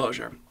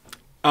disclosure.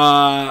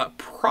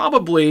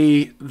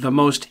 Probably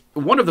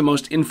one of the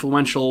most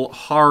influential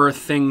horror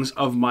things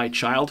of my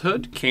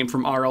childhood came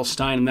from RL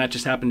Stine, and that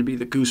just happened to be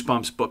the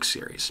Goosebumps book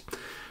series.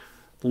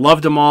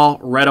 Loved them all,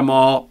 read them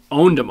all,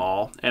 owned them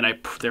all, and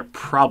they're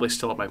probably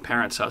still at my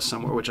parents' house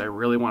somewhere, which I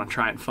really want to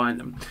try and find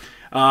them.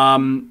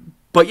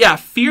 But yeah,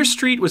 Fear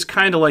Street was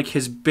kind of like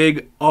his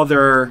big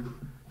other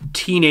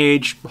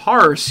teenage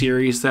horror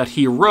series that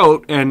he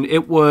wrote, and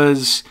it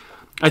was,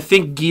 I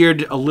think,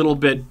 skewed a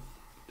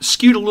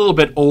little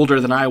bit older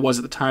than I was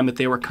at the time that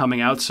they were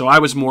coming out, so I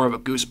was more of a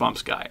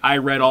Goosebumps guy. I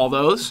read all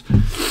those.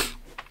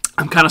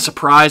 I'm kind of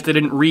surprised I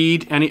didn't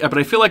read any, but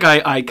I feel like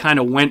I kind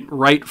of went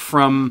right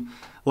from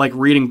like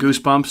reading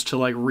Goosebumps to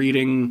like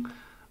reading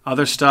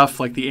other stuff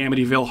like the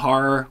Amityville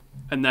Horror,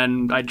 and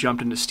then I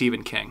jumped into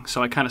Stephen King.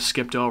 So I kind of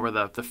skipped over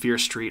the Fear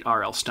Street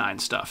R.L. Stine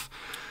stuff.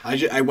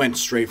 I went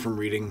straight from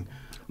reading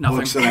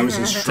books that I was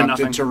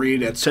instructed to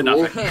read at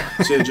school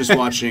to just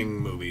watching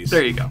movies.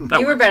 There you go.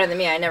 You were better than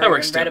me. I never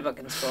even read a book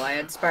in school. I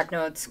had Spark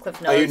Notes, Cliff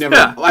Notes. Oh, you never?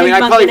 Yeah. I mean, I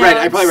probably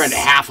read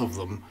half of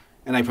them,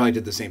 and I probably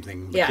did the same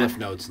thing, Cliff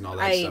Notes and all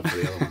that stuff for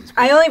the other ones.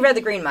 I only read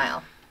The Green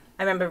Mile.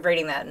 I remember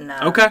reading that. And I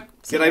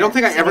don't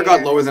think I ever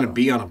got lower than a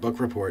B on a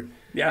book report.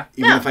 Yeah.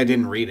 Even if I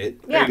didn't read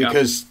it. Yeah.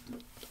 Because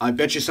I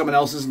bet you someone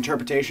else's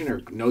interpretation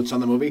or notes on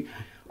the movie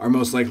are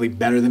most likely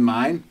better than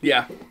mine.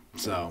 Yeah.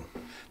 So.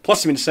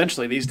 Plus, I mean,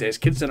 essentially these days,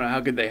 kids don't know how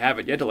good they have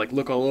it. You had to like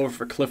look all over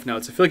for Cliff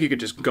Notes. I feel like you could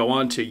just go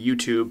on to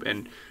YouTube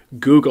and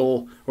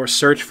Google or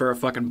search for a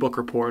fucking book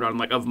report on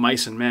like Of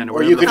Mice and Men.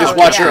 Or you could just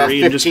watch a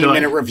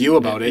 15-minute review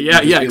about it.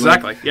 Yeah,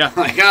 exactly. Like,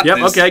 I got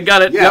this. Okay,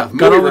 got it. Yeah,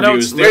 got all the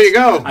notes. There you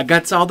go. I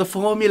got all the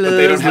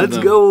formulas. Let's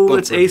go.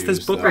 Let's ace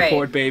this book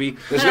report, baby.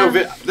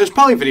 There's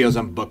probably videos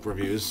on book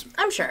reviews.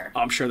 I'm sure.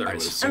 I'm sure there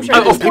is. I'm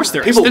sure of course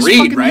there is. People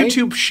read, right? There's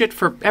fucking YouTube shit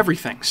for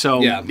everything.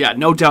 So, yeah,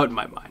 no doubt in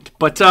my mind.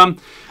 But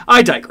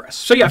I digress.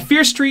 So yeah,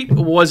 Fear Street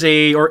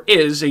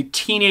is a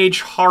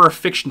teenage horror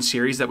fiction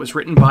series that was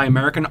written by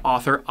American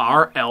author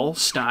R.L.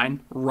 Stine.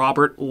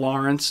 Robert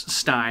Lawrence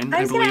Stine,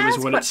 I believe is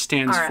what it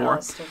stands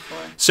for.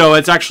 So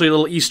it's actually a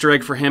little Easter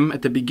egg for him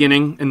at the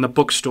beginning in the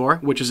bookstore,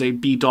 which is a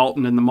B.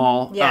 Dalton in the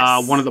mall.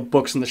 Yes. One of the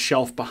books on the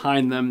shelf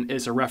behind them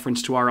is a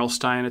reference to R.L.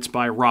 Stine. It's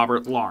by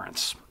Robert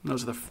Lawrence.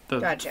 Those are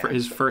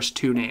his first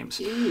two names.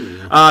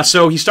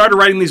 So he started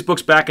writing these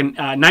books back in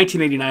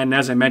 1989, and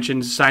as I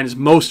mentioned, Stine is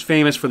most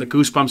famous for the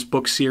Goosebumps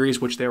book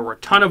series, which there were a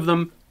ton of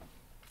them.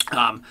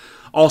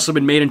 Also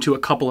been made into a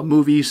couple of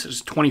movies.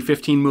 There's a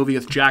 2015 movie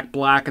with Jack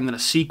Black, and then a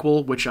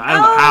sequel, which I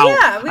don't know how.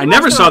 Yeah, I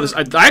never saw this.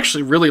 I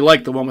actually really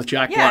liked the one with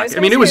Jack Black. I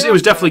mean, it was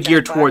definitely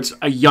geared towards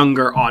a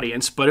younger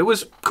audience, but it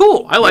was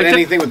cool. I liked it.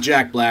 Anything with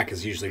Jack Black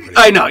is usually pretty.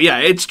 I know. Yeah,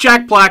 it's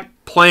Jack Black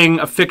playing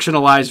a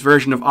fictionalized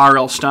version of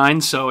R.L.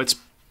 Stine, so it's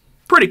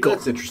pretty cool.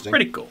 That's interesting.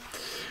 Pretty cool.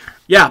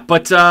 Yeah,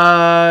 but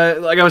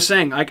like I was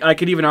saying, I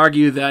could even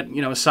argue that,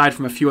 aside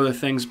from a few other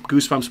things,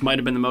 Goosebumps might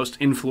have been the most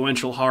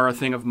influential horror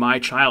thing of my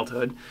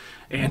childhood.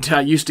 And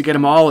I used to get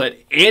them all at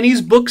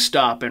Annie's Book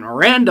Stop in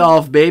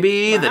Randolph,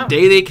 baby. Wow. The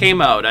day they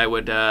came out, I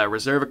would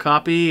reserve a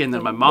copy, and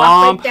then my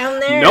mom... Walk right down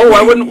there? No,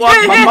 I wouldn't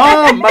walk.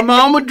 My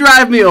mom would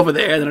drive me over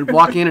there. Then I'd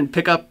walk in and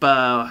pick up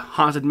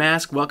Haunted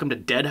Mask, Welcome to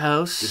Dead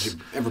House. Did you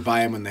ever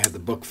buy them when they had the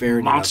book fair?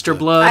 And Monster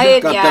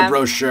Blood. Got the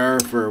brochure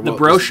for the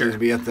brochure.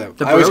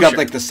 I always got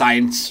like the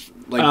science...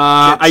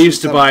 I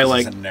used to buy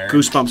like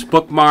Goosebumps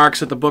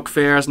bookmarks at the book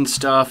fairs and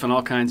stuff, and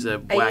all kinds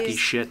of wacky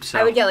shit. So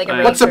I would get like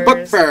erasers. What's a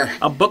book fair?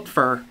 A book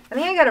fair. I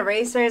think I got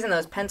erasers and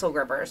those pencil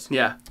grippers.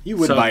 Yeah, you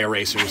would buy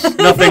erasers.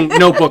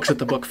 No books at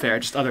the book fair,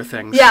 just other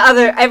things.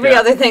 Yeah, every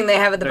other thing they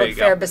have at the book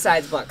fair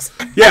besides books.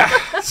 Yeah.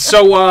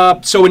 So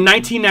in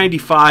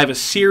 1995, a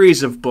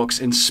series of books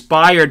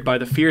inspired by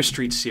the Fear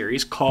Street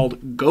series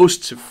called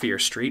Ghosts of Fear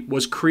Street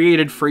was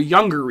created for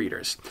younger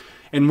readers.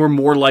 And were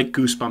more like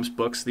Goosebumps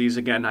books. These,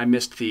 again, I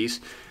missed these.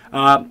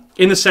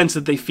 In the sense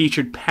that they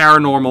featured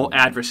paranormal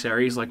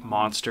adversaries like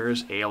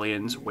monsters,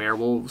 aliens,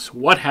 werewolves,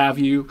 what have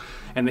you.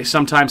 And they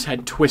sometimes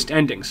had twist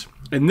endings.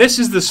 And this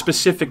is the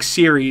specific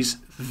series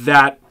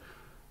that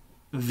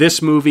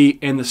this movie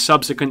and the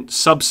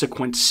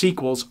subsequent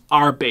sequels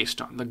are based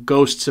on. The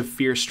Ghosts of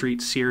Fear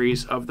Street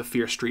series of the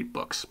Fear Street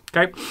books.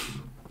 Okay?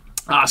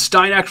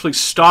 Stine actually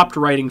stopped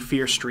writing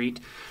Fear Street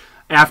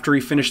after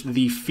he finished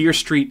the Fear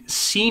Street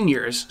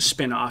Seniors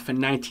spin-off in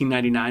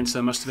 1999, so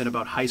it must have been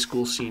about high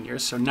school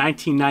seniors. So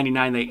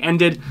 1999 they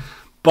ended,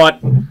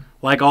 but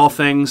like all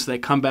things, they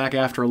come back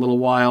after a little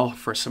while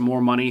for some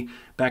more money.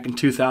 Back in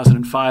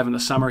 2005 in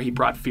the summer, he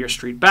brought Fear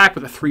Street back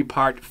with a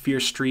 3-part Fear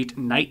Street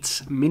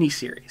Nights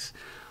miniseries.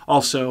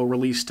 also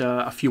released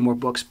a few more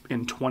books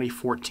in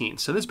 2014.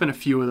 So there's been a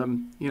few of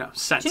them,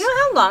 since. Do you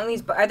know how long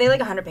these books are? They like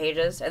 100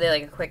 pages? Are they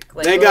like a quick?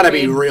 Like, They got to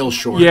be real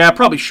short. Yeah,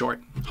 probably short.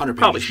 100 pages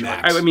Probably short.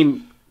 max. I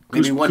mean,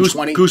 maybe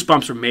 120.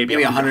 Goosebumps are maybe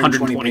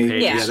 120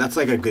 pages. Yeah. Yeah, that's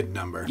like a good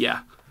number. Yeah.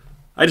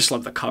 I just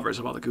love the covers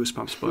of all the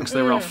Goosebumps books.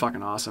 They were all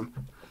fucking awesome.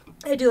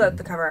 I do love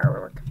the cover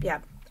artwork. Yeah.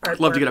 I'd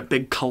love to get a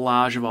big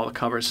collage of all the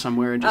covers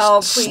somewhere and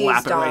Oh, just please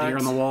slap it right don't. here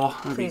on the wall.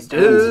 That'd Please be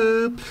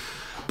dope.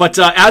 But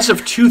as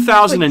of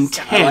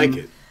 2010, I like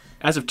it.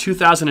 as of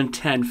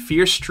 2010,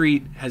 Fear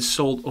Street has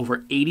sold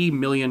over 80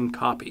 million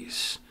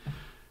copies.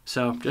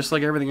 So just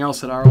like everything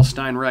else that RL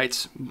Stine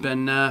writes,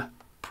 been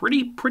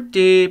pretty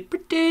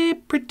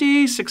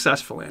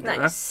successful, Andrew.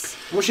 Nice.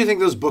 What do you think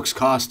those books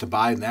cost to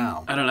buy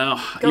now? I don't know.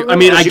 Go I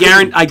mean, look.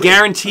 I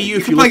guarantee you, You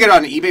if can you probably look, get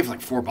it on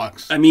eBay for like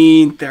 $4. I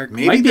mean, there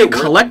Maybe might be they a were-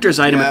 collector's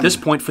item yeah. at this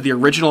point for the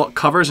original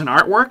covers and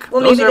artwork.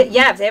 Well, Those maybe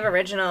are- if they have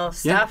original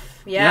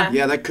stuff. Yeah.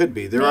 Yeah, that could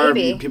be. There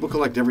Maybe. are people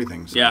collect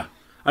everything. So. Yeah,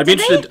 I'd be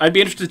interested. I'd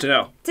be interested to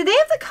know. Did they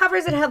have the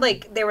covers that had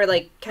like they were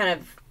like kind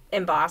of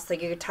embossed,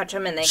 like you could touch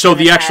them and they. So kind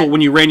the of actual had...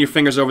 when you ran your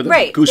fingers over the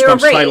Right, they were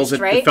Goosebumps raised, titles, it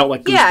right? felt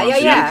like Goosebumps. Yeah, yeah,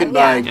 yeah. You can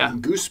buy Yeah.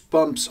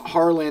 Goosebumps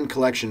Harland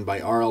Collection by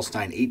R.L.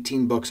 Stine,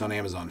 18 books on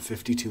Amazon,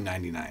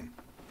 $52.99.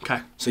 Okay.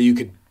 So you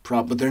could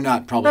but they're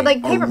not probably. But,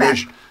 like, paperback.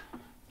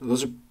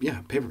 Those are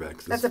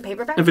paperbacks. That's a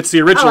paperback. If it's the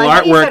original I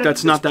thought you artwork, said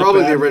that's not that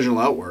probably bad. the original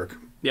outwork.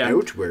 Yeah.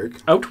 Outwork.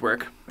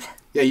 Outwork.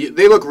 Yeah,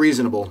 they look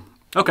reasonable,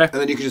 Okay. and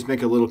then you can just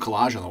make a little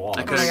collage on the wall.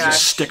 I Oh could my just gosh.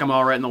 stick them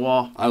all right in the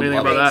wall. I would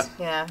Anything love about it.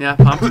 that? Yeah.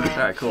 Yeah, pumped? All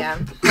right, cool.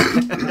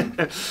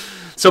 Yeah.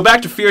 So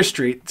back to Fear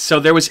Street. So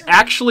there was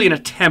actually an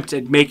attempt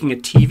at making a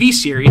TV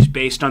series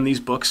based on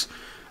these books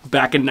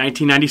back in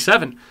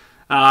 1997.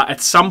 At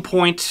some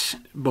point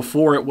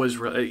before it was,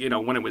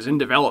 when it was in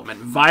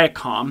development,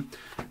 Viacom,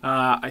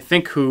 I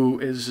think, who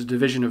is a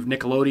division of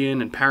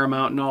Nickelodeon and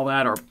Paramount and all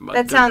that, or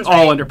That sounds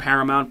all right. under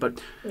Paramount, but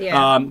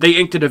Yeah. they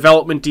inked a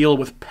development deal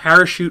with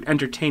Parachute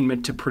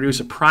Entertainment to produce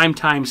a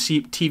primetime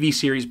TV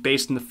series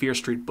based on the Fear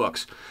Street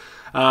books.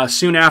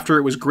 Soon after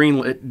it was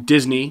greenlit,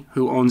 Disney,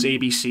 who owns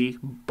ABC,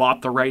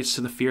 bought the rights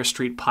to the Fear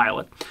Street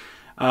pilot.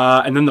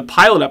 And then the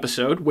pilot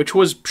episode, which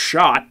was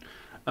shot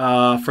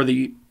for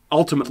the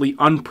ultimately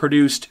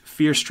unproduced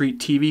Fear Street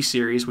TV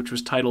series, which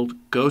was titled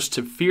Ghosts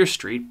of Fear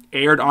Street,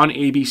 aired on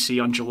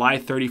ABC on July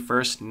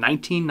 31st,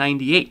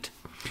 1998.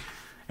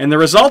 And the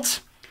result?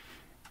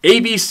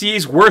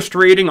 ABC's worst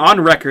rating on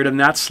record in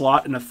that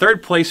slot, and a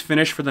third-place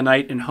finish for the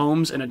night in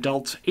homes and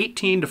adults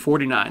 18 to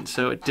 49.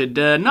 So it did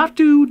not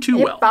do too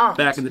well bombed.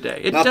 back in the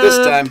day. Not this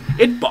time.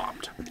 It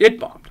bombed.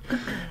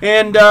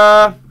 And,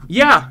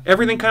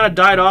 everything kind of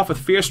died off with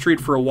Fear Street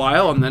for a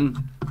while, and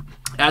then,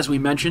 as we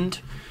mentioned,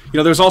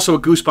 there was also a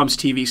Goosebumps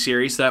TV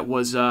series that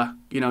was,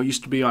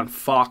 used to be on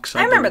Fox,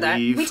 I remember that.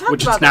 believe, We talked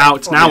which about is that now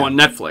it's before. now on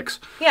Netflix.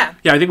 Yeah.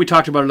 Yeah, I think we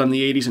talked about it on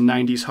the 80s and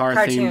 90s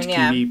horror-themed Cartoon,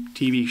 yeah.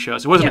 TV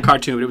shows. It wasn't a Yeah.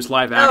 cartoon; it was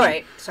live action. Oh,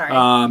 right.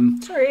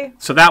 Sorry. Sorry.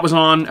 So that was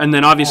on, and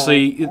then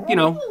obviously,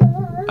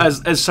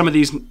 as some of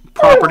these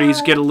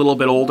properties get a little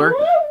bit older,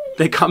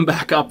 they come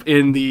back up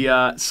in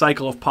the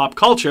cycle of pop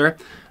culture.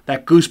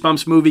 That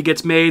Goosebumps movie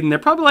gets made, and they're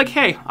probably like,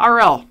 "Hey,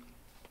 RL,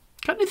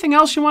 got anything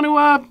else you want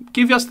to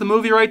give us the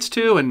movie rights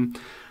to?" And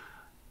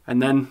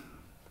then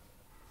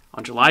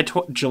on July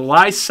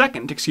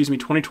 2nd,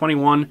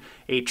 2021,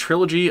 a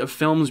trilogy of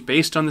films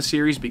based on the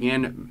series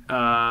began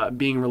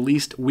being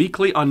released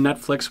weekly on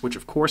Netflix, which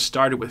of course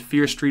started with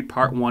Fear Street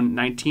Part 1,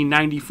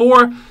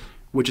 1994,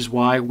 which is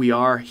why we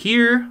are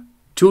here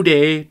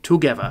today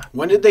together.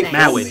 When did they film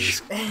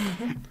Marriage.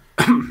 these?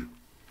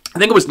 I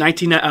think it was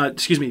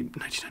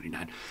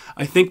 1999.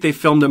 I think they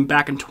filmed them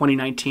back in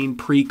 2019,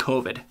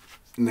 pre-COVID.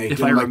 And they If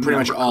did I like pretty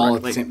much remember all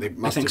at correctly. the same. They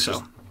must think have so.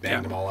 just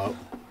banged them all out.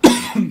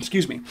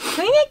 Excuse me.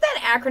 Can we make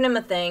that acronym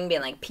a thing,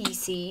 being like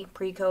PC,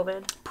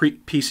 pre-COVID?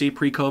 PC,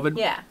 pre-COVID.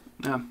 Yeah.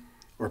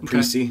 Or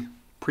Precy.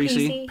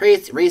 Pre-C.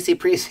 PC. Precy.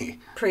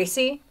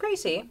 Pre-C.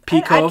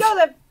 Pre-Cove. I'd go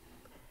the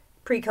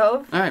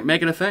pre-Cove. All right,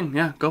 make it a thing.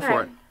 Yeah, go for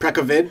right. it.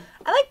 Precovid.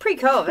 I like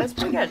pre-Cove. That's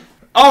pretty good.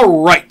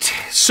 All right.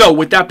 So,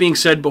 with that being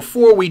said,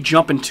 before we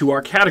jump into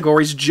our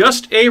categories,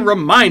 just a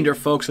reminder,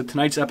 folks, that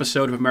tonight's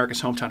episode of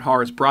America's Hometown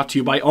Horror is brought to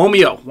you by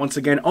Omio. Once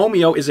again,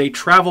 Omio is a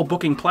travel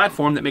booking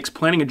platform that makes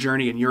planning a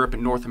journey in Europe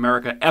and North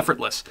America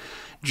effortless.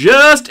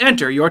 Just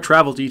enter your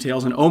travel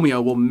details, and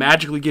Omio will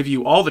magically give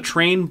you all the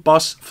train,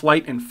 bus,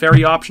 flight, and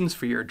ferry options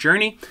for your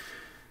journey.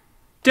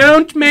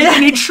 Don't make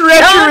any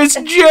treacherous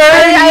journeys!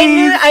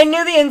 I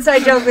knew the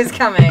inside joke was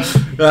coming.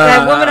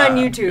 That woman on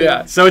YouTube.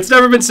 Yeah, so it's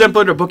never been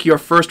simpler to book your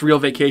first real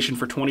vacation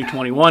for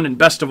 2021, and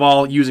best of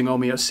all, using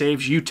Omio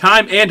saves you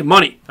time and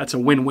money. That's a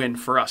win-win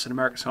for us at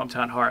America's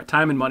Hometown Horror.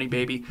 Time and money,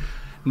 baby.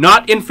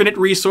 Not infinite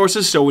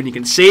resources, so when you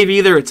can save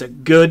either, it's a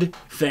good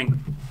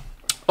thing.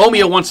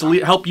 Omeo wants to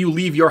help you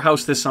leave your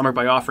house this summer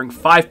by offering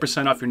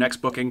 5% off your next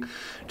booking.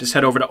 Just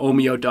head over to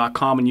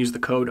omeo.com and use the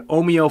code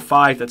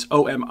OMEO5, that's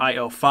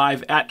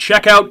OMIO5, at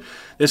checkout.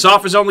 This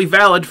offer is only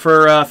valid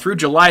for through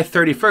July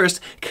 31st,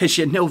 because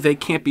you know they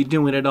can't be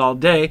doing it all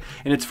day,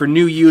 and it's for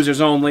new users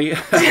only.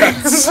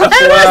 So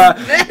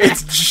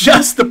it's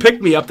just the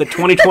pick-me-up that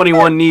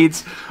 2021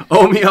 needs.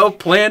 Omeo,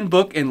 plan,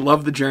 book, and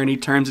love the journey.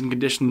 Terms and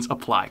conditions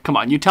apply. Come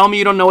on, you tell me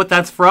you don't know what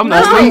that's from?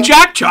 That's from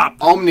Jack Chop.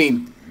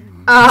 Omni.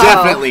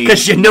 Definitely.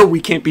 Because you know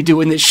we can't be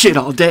doing this shit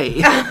all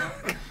day.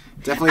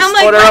 Definitely. I'm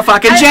like, Order a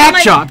fucking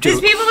Jack Chop, There's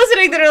dude. people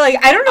listening that are like,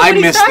 I don't know I what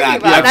he's missed talking that.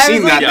 about. Yeah, I've And I seen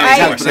was that like, many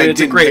times, but I it's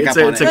a didn't great- pick up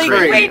on it's a it.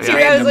 great- Wait, too.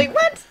 I was like,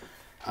 what?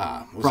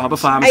 Rob a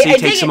pharmacy, I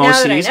take dig some it now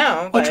that I OCs,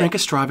 know, or but- drink a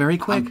strawberry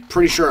quick. I'm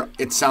pretty sure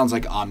it sounds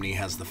like Omni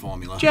has the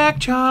formula. Jack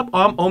Chop.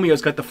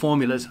 Omeo's got the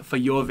formulas for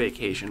your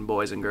vacation,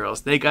 boys and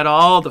girls. They got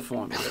all the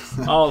formulas.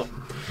 All of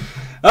them.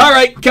 All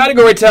right,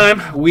 category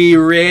time. We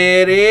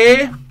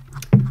ready?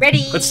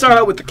 Ready. Let's start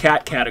out with the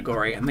cat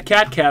category. And the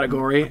cat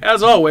category,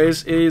 as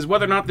always, is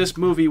whether or not this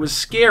movie was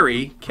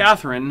scary.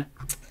 Catherine,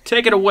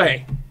 take it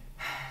away.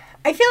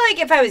 I feel like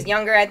if I was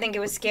younger, I think it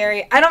was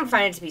scary. I don't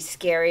find it to be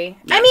scary.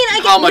 I mean, I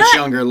get How much not-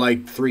 younger?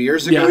 Like 3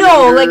 years ago? Yeah.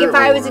 No, younger, like if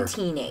I was a or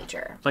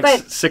teenager. Like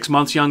but 6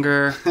 months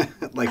younger,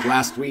 like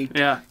last week?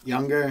 yeah.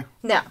 Younger?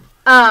 no.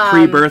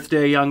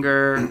 Pre-birthday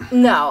younger.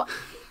 No.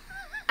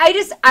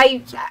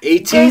 I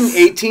 18? there's-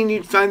 18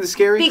 you'd find the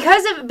scary?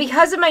 because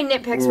of my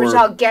nitpicks, which Or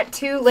I'll get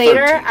to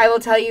later, 13. I will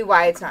tell you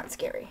why it's not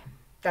scary.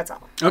 That's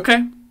all.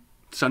 Okay.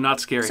 So not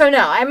scary. So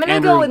no, I'm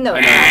gonna go with no.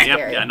 It's not Yep,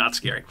 scary. yeah, not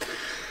scary.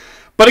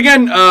 But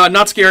again,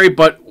 not scary,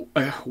 but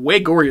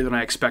way gorier than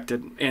I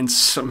expected, and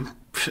some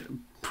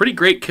pretty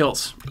great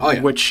kills. Oh,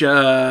 yeah. Which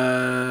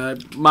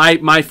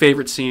my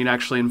favorite scene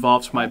actually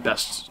involves my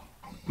best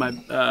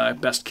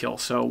kill.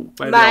 So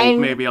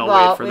maybe I'll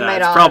wait for we that. might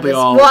It's all probably have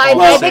this- all. Well, I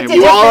all the picked same.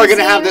 a You all are different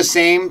going to have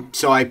scene. the same,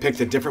 so I picked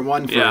a different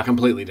one for Yeah. a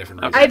completely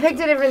different reason. I picked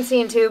a different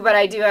scene too, but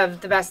I do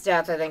have the best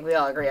death. I think we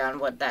all agree on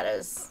what that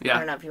is. Yeah. I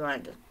don't know if you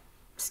wanted to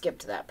skip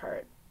to that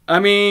part. I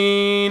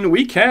mean,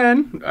 we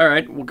can. All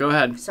right, well, go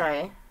ahead.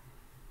 Sorry.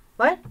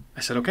 What? I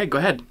said, okay, go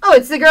ahead. Oh,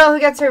 it's the girl who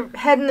gets her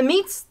head in the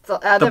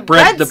the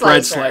bread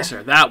slicer.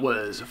 slicer. That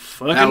was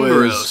fucking That was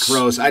gross.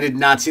 gross. I did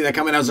not see that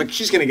coming. I was like,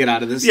 she's going to get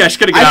out of this. Yeah, she's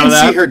gonna get I out of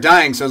didn't that. see her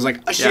dying, so I was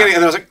like, oh, she's Yeah. going to.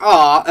 And I was like,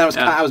 oh, and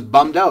Yeah. I was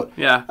bummed out.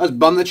 Yeah. I was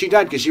bummed that she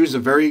died because she was a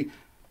very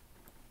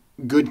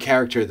good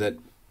character that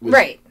was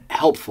Right.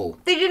 helpful.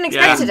 They didn't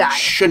expect Yeah. to die.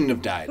 Shouldn't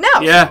have died.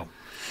 No. Yeah.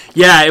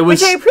 Yeah, it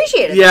was. Which I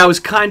appreciated. Yeah, it was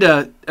kind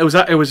of. I was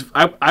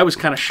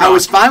kind of shocked. I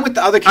was fine with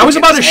the other. I was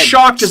about as head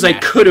shocked as I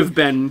smashed. could have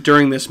been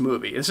during this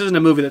movie. This isn't a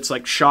movie that's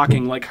like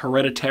shocking, like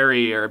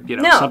Hereditary or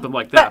No, something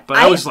like that. but But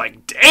I was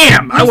like,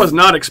 damn, I was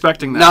not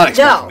expecting that. Not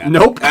expecting that.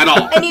 Nope. At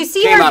all. And you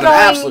see Came her out going. of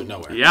absolute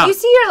nowhere. Yeah. You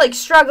see her like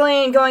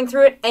struggling and going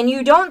through it, and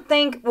you don't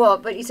think. Well,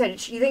 but you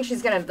said you think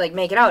she's gonna like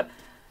make it out.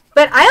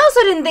 But I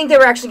also didn't think they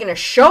were actually gonna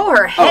show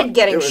her head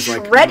getting it was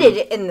like- shredded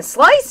in the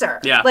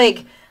slicer. Yeah.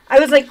 Like I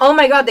was like, oh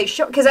my god, they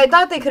show because I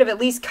thought they could have at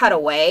least cut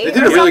away. They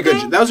did or a really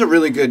something. good. That was a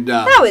really good.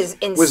 That was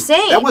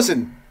insane. That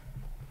wasn't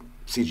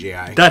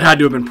CGI. That had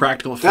to have been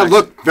practical effects. That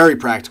looked very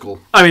practical.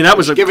 I mean, that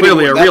was Give it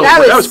clearly a- a that- real. that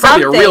That was was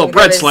probably a real something.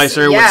 bread That was-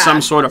 slicer with yeah,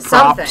 some sort of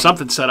prop, something.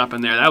 something set up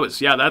in there. That was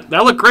that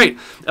looked great.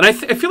 And I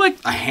feel like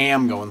A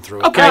ham going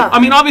through. okay. Oh. I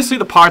mean, obviously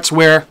the parts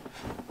where,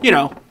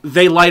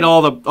 they light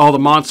all the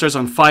monsters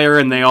on fire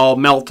and they all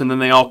melt and then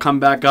they all come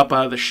back up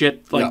out of the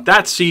shit. Like Yeah.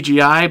 that's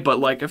CGI, but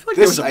like I feel like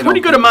This, there I was a don't pretty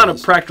good think amount it of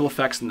was. practical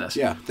effects in this.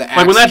 Yeah, the like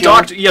when axe that kill.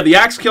 doctor, the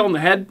axe kill in the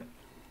head,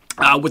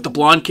 with the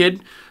blonde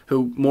kid,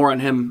 who more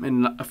on him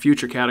in a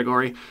future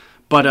category.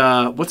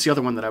 But what's the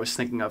other one that I was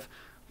thinking of?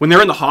 When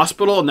they're in the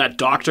hospital and that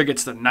doctor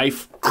gets the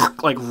knife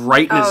like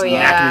right in his Oh, neck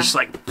yeah. and just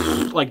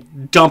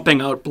like dumping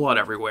out blood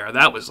everywhere.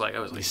 That was like I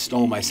was like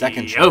Stole my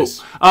second yo.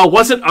 choice. Oh,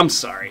 was it? I'm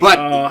sorry.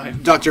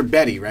 But Dr.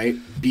 Betty, right?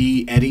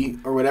 B. Eddie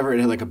or whatever. It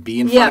had like a B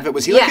in front of it.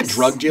 Was he like a Yes.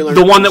 drug dealer?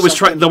 the one or that was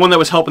something? the one that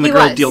was helping the He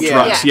girl was. deal Yeah.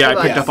 drugs. Yeah, Yeah, he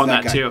I picked was. up on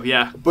That that guy. too.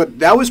 Yeah. But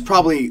that was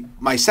probably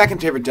my second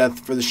favorite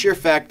death for the sheer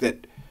fact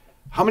that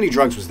how many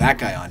drugs was that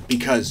guy on?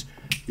 Because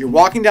you're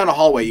walking down a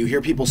hallway, you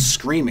hear people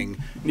screaming.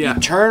 Yeah.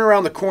 You turn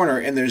around the corner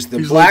and there's the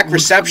He's black like,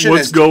 receptionist.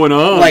 what's going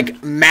on?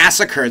 Like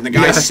massacred. And the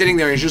guy's sitting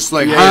there. He's just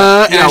like, Yeah.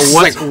 huh? And Yeah, it's just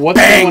what's- like what's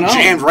bang, going on?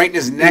 jammed right in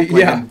his neck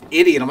like Yeah. an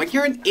idiot. I'm like,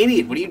 you're an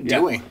idiot. What are you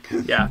doing?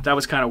 Yeah, that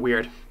was kind of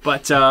weird.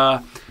 But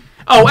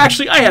oh,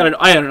 actually, I had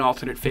an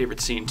alternate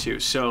favorite scene too.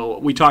 So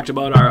we talked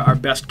about our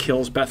best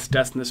kills, best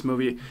deaths in this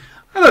movie.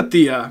 I thought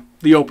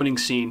the opening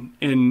scene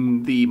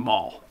in the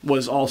mall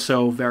was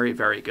also very,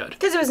 very good.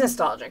 Because it was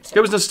nostalgic too.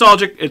 It was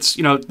nostalgic. It's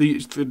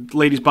the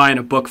lady's buying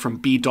a book from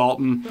B.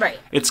 Dalton. Right.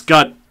 It's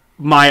got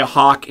Maya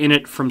Hawke in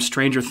it from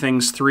Stranger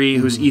Things 3,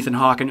 who's Ethan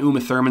Hawke and Uma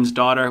Thurman's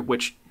daughter.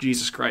 Which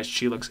Jesus Christ,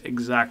 she looks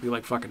exactly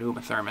like fucking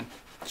Uma Thurman.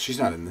 She's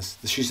not in this.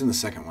 She's in the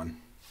second one.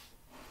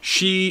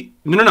 You're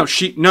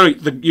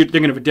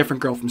thinking of a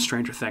different girl from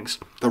Stranger Things.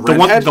 The one,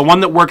 redhead? the one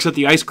that works at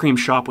the ice cream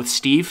shop with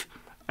Steve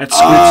at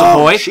Scoops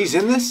Ahoy. She's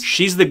in this?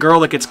 She's the girl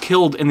that gets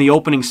killed in the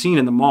opening scene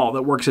in the mall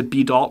that works at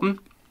B. Dalton.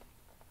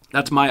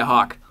 That's Maya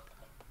Hawke.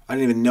 I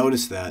didn't even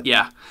notice that.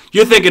 Yeah.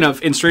 You're thinking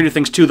of, in Stranger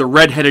Things 2, the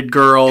redheaded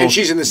girl. And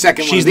she's in the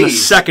second one. She's in the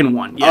second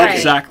one. Yeah, Okay.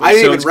 exactly. I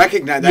didn't So even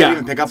recognize that. I didn't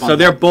even pick up on that. So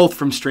they're both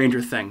from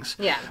Stranger Things.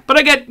 Yeah. But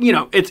I get,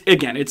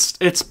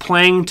 it's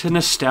playing to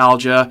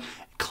nostalgia.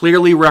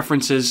 Clearly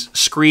references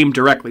Scream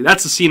directly.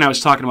 That's the scene I was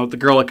talking about. The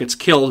girl that gets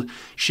killed,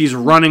 she's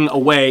running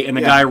away, and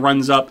the guy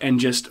runs up and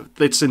just,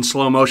 it's in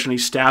slow motion. He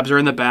stabs her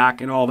in the back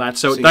and all that.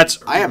 So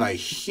I have a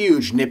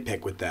huge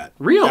nitpick with that.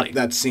 Really?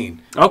 That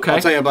scene. Okay. I'll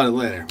tell you about it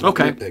later.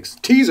 Okay.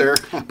 Nitpicks. Teaser.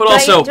 But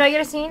also, do I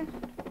get a scene?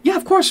 yeah,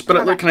 of course.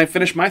 But can I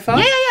finish my thought?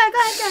 Yeah.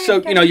 Go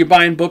ahead. So, you're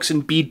buying books in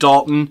B.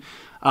 Dalton.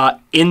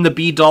 In the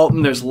B.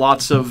 Dalton, there's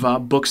lots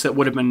of books that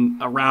would have been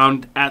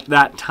around at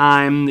that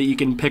time that you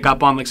can pick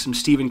up on, like some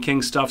Stephen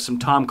King stuff, some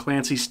Tom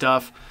Clancy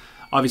stuff.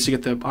 Obviously,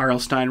 get the R.L.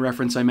 Stine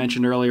reference I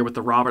mentioned earlier with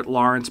the Robert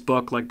Lawrence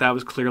book. Like, that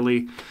was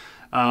clearly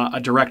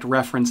a direct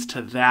reference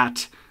to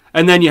that.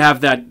 And then you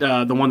have that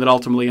the one that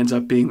ultimately ends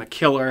up being the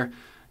killer,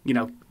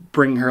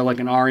 bringing her like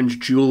an orange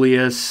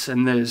Julius,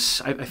 and there's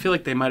I feel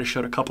like they might have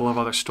showed a couple of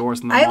other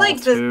stores in the mall,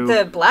 liked too.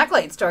 the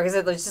Blacklight store because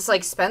it was just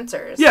like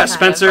Spencer's. Yeah,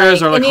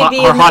 Spencer's or like and you'd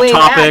be or in the Hot way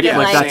Topic, back,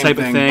 like that Same type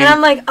of thing. thing. And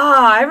I'm like,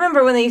 I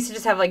remember when they used to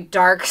just have like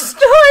dark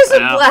stores with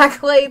Yeah.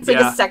 black lights, like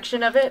Yeah. a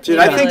section of it. Dude,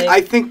 You know,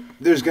 I think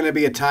there's going to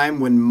be a time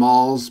when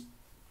malls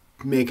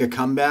make a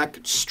comeback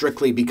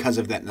strictly because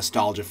of that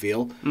nostalgia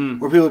feel,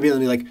 where people will be able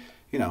to be like,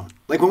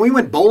 like when we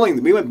went bowling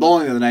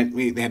the other night,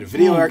 they had a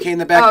video arcade in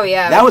the back. Oh,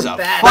 yeah, that it was was a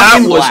bad.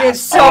 fucking That was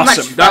blast. so much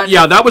awesome.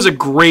 fun. That was a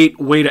great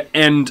way to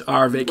end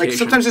our vacation. Like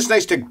sometimes it's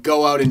nice to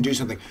go out and do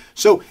something.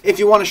 So if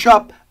you want to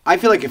shop, I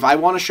feel like if I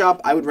want to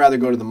shop, I would rather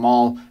go to the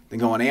mall than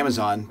go on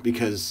Amazon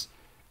because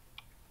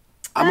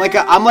I'm like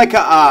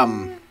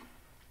a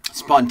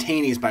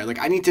spontaneous buyer. Like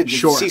I need to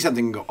just see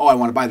something and go, I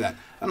want to buy that.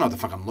 I don't know what the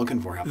fuck I'm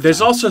looking for. There's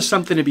also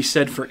something to be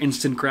said for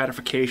instant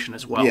gratification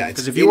as well. Yeah,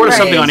 because if you order right.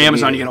 something on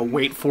Amazon, immediately. you gotta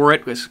wait for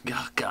it. Because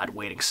God,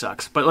 waiting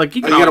sucks. But like you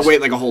you can gotta always-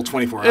 wait like a whole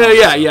 24 hours.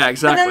 Yeah,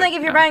 exactly. And then, like,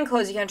 if you're Yeah. buying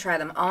clothes, you can't try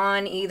them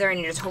on either, and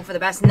you just hope for the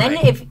best. And then,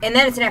 Right. and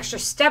then it's an extra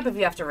step if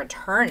you have to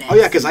return it. Oh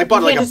yeah, because I bought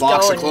You like can't a just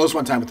box go of clothes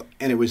one time,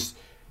 and it was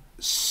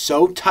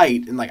so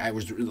tight, and like I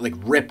was like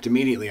ripped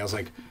immediately. I was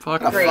like,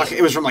 Fuck. "What the fuck?"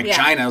 It was from like Yeah.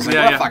 China. I was like,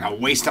 Yeah, what yeah. a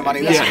fucking waste of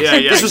money. Yeah,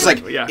 yeah, This was like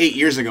exactly, yeah. 8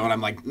 years ago, and I'm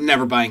like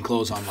never buying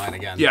clothes online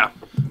again.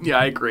 Yeah,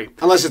 I agree.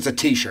 Unless it's a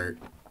T-shirt.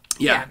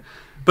 Yeah.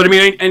 But I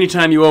mean,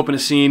 anytime you open a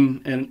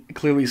scene and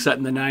clearly set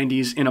in the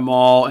 '90s in a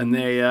mall, and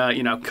they,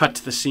 cut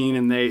to the scene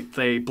and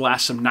they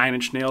blast some 9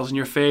 Inch Nails in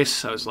your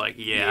face, I was like,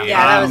 Yeah,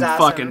 that was I'm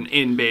awesome. fucking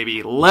in,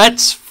 baby.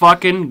 Let's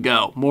fucking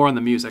go. More on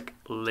the music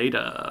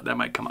later. That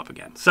might come up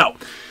again. So,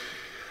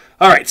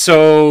 all right.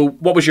 So,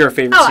 what was your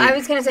favorite Oh, scene? I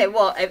was gonna say,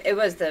 well, it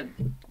was the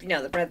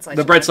bread slicer.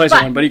 The bread slicer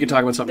But one, but you can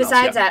talk about something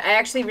Besides else. Yeah. that, I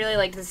actually really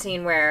liked the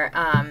scene where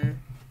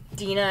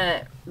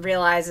Dina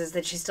realizes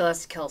that she still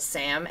has to kill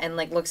Sam and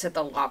like looks at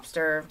the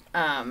lobster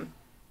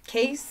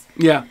case.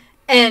 Yeah.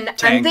 And I'm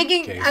Tank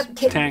thinking case.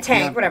 Tank, tank,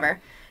 yeah.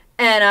 whatever.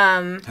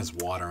 And Has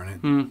water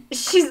in it.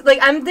 she's like,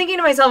 I'm thinking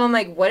to myself, I'm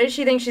like, what does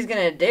she think she's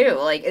gonna do?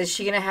 Like, is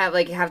she gonna have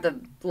the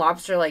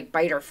lobster like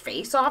bite her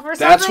face off or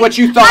something? That's what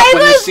you thought I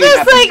when was this scene just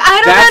happened. like, I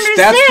don't That's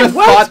understand. the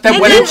thought that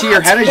And went then- into your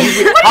head.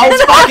 How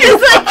fucking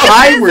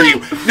high were you?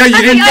 No,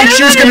 you didn't I think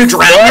she was don't gonna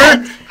drown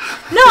understand. her.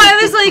 No, I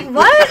was like,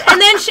 what? And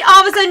then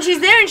all of a sudden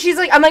she's there and she's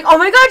like, I'm like, oh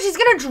my god, she's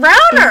gonna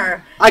drown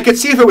her. I could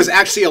see if it was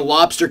actually a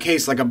lobster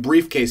case, like a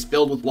briefcase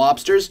filled with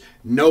lobsters,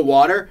 no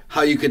water,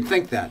 how you could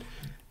think that.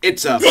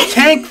 It's a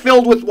tank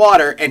filled with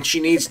water, and she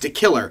needs to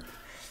kill her.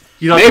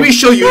 Maybe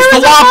she'll use the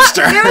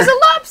lobster. There was a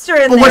lobster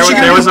in But there. what's she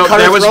There gonna was do? a- Cut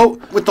there her was-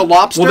 throat with the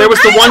lobster? Well, there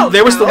was the I one. don't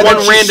There was the know. one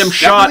And then she's random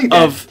shot definitely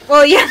dead. of.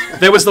 Well, yeah.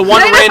 There was the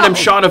one I know. random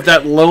shot of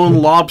that lone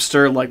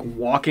lobster like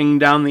walking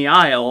down the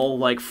aisle,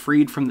 like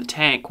freed from the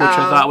tank, which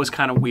I thought was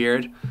kind of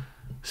weird.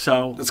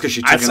 So That's 'cause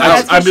she took it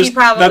out. That's 'cause she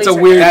probably that's a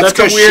took weird. it out. That's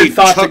a 'cause weird she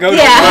thought to took go the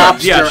to.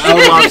 lobster Yeah, out of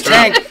the lobster.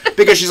 tank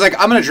because she's like,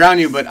 I'm gonna drown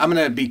you, but I'm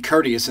gonna be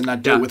courteous and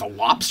not do Yeah. it with a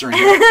lobster in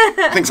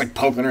it. Things like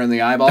poking her in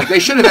the eyeball. They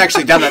should have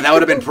actually done that. That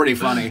would have been pretty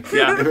funny.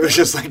 Yeah. If it was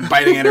just like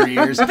biting at her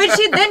ears. But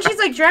then she's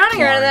like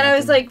drowning her, and then I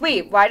was Clawing like,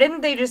 wait, why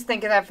didn't they just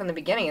think of that from the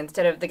beginning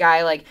instead of the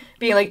guy like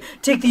being like,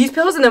 take these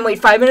pills and then wait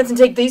 5 minutes and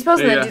take these pills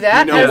and Yeah. then do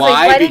that? You And I know was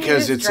like, why? didn't you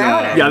Because just it's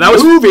drown a her? Yeah,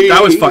 movie.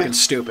 that was fucking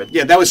stupid.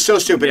 Yeah, that was so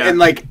stupid. Yeah. And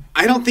like,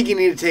 I don't think you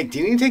need to take. Do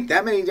you need to take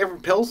that many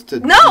different pills to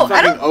No, fucking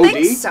I don't OD?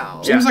 think so.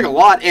 Seems like a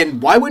lot.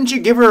 And why wouldn't you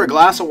give her a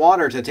glass of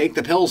water to take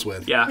the pills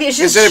with? Yeah. It's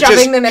just Instead of shoving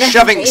just them in her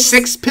shoving face.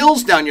 6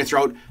 pills down your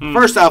throat.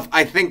 First off,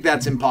 I think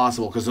that's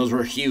impossible because those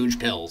were huge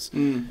pills.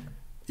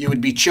 You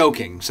would be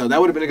choking. So that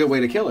would have been a good way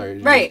to kill her.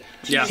 Right.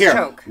 Yeah. Here,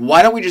 Choke.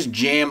 why don't we just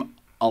jam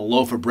a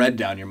loaf of bread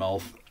down your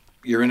mouth?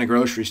 You're in a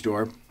grocery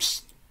store.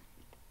 Psst.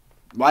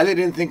 Why they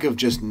didn't think of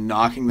just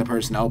knocking the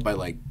person out by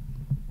like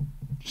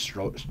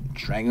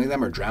strangling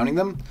them or drowning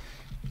them?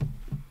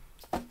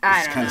 I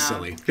It's don't kind know. of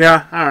silly.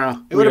 Yeah, I don't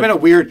know. It would have been a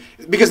weird,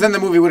 because then the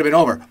movie would have been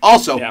over.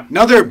 Also, Yeah.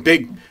 another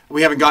big,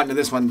 we haven't gotten to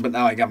this one, but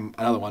now I got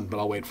another one, but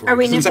I'll wait for it. Are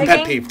we 'cause it's a pet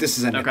nitpicking? peeve. This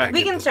is a Okay. nitpick. We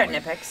at can this start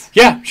point. nitpicks.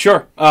 Yeah,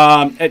 sure.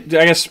 I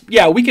guess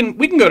we can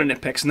go to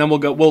nitpicks and then we'll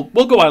go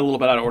out a little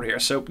bit out of order here.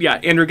 So yeah,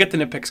 Andrew, get the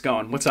nitpicks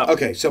going. What's up?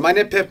 Okay, so my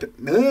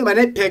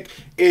nitpick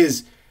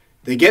is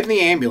They get in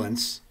the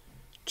ambulance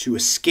to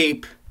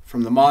escape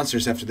from the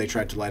monsters after they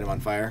tried to light them on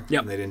fire.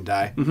 Yep. And they didn't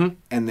die. Mm-hmm.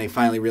 And they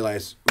finally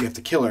realize we have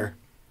to kill her.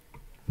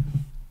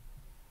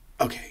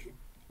 Okay.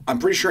 I'm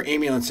pretty sure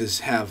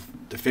ambulances have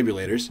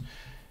defibrillators.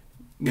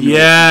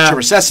 To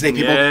resuscitate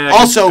people. Yeah,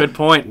 also, good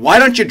point. Why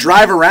don't you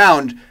drive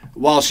around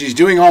while she's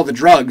doing all the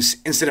drugs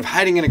instead of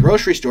hiding in a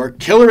grocery store,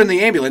 kill her in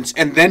the ambulance,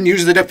 and then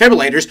use the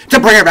defibrillators to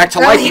bring her back to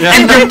life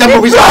and the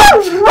movie's off?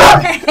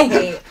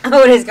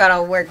 Otis got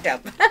all worked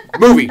up.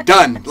 Movie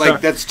done.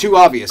 Like, that's too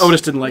obvious.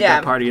 Otis didn't like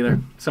that part either.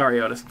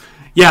 Sorry, Otis.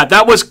 Yeah,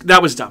 that was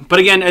dumb. But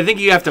again, I think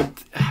you have to.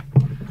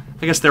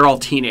 I guess they're all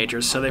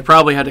teenagers, so they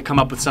probably had to come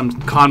up with some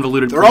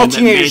convoluted They're all plan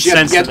that made teenagers.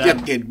 sense to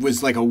them. It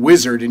was like a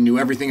wizard and knew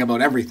everything about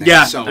everything.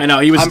 Yeah, so I know.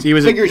 He was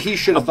figured he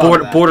should have thought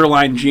of that.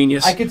 Borderline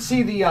genius. I could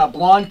see the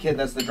blonde kid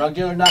that's the drug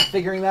dealer not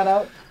figuring that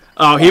out.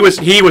 Oh, he was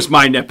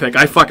my nitpick.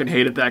 I fucking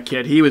hated that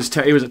kid. He was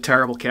a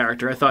terrible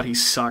character. I thought he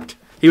sucked.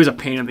 He was a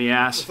pain in the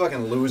ass.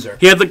 Fucking loser.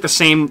 He had like the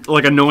same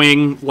like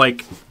annoying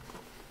like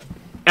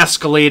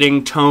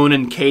escalating tone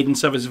and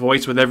cadence of his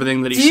voice with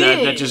everything that he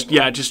said.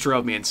 That just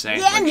drove me insane.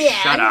 Yeah, like,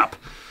 yeah.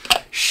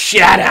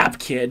 Shut up,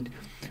 kid.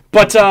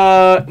 But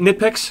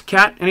nitpicks,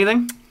 Kat,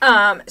 anything?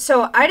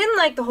 So I didn't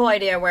like the whole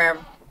idea where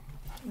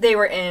they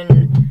were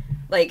in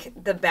like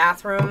the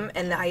bathroom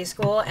in the high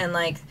school and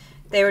like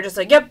they were just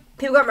like, "Yep,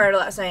 people got murdered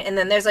last night," and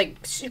then there's like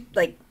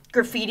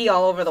graffiti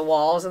all over the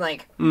walls and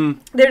like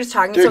they're just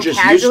talking so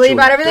casually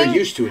about everything. They're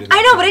used to it.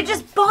 I know, but it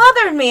just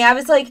bothered me. I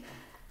was like,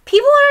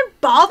 people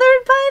aren't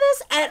bothered by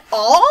this at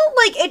all.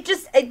 Like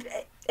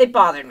it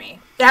bothered me.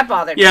 That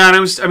bothered me. Yeah,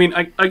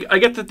 and I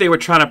get that they were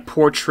trying to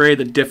portray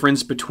the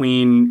difference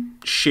between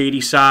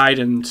Shadyside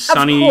and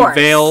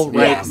Sunnyvale,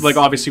 right? Yes. Like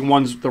obviously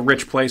one's the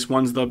rich place,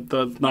 one's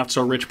the not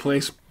so rich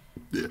place.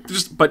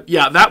 But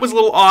yeah, that was a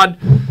little odd.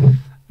 It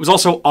was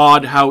also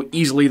odd how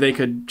easily they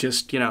could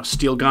just,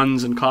 steal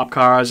guns and cop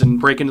cars and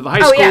break into the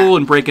high school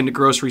and break into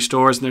grocery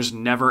stores and there's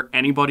never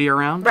anybody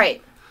around.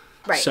 Right.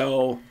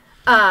 So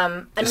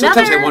sometimes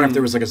I wonder if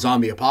there was like a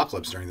zombie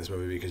apocalypse during this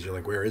movie because you're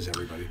like, where is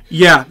everybody?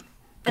 Yeah.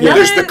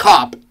 There's the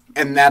cop,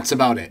 and that's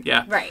about it.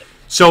 Yeah. Right.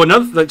 So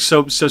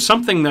so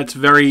something that's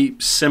very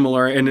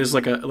similar and is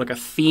like a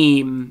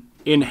theme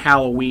in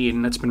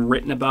Halloween that's been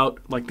written about,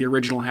 like the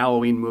original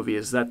Halloween movie,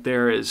 is that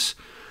there is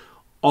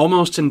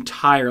almost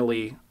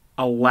entirely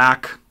a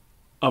lack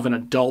of an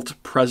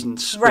adult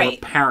presence or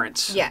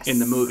parents in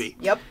the movie.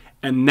 Yep.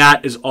 And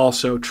that is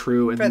also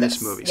true in this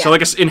movie. Yeah. So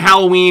like in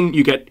Halloween,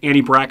 you get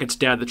Andy Brackett's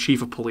dad, the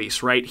chief of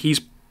police, right? He's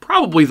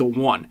probably the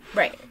one.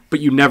 Right. But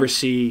you never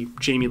see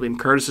Jamie Lynn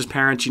Curtis's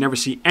parents. You never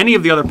see any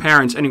of the other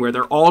parents anywhere.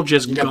 They're all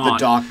just gone. The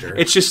doctor.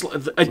 It's just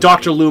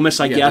Dr.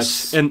 Loomis, I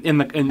guess, and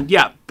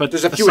but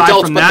there's a few aside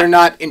adults, from but that, they're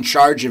not in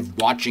charge of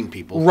watching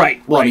people.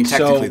 Right. Well, right. I mean,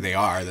 technically so, they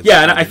are. That's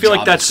and I feel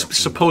like that's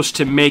supposed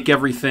to make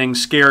everything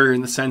scarier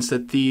in the sense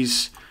that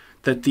these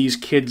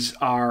kids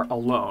are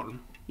alone.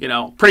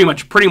 Pretty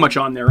much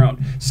on their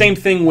own. Same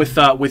thing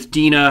with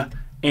Dina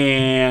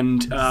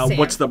and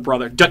what's the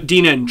brother?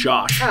 Dina and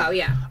Josh. Oh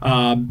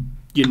yeah.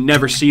 You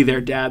never see their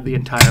dad the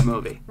entire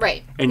movie,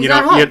 right? And He's you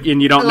don't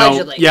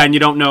allegedly. know, and you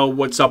don't know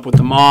what's up with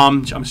the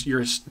mom.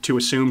 You're to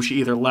assume she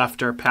either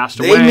left or passed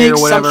away They make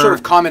or whatever. some sort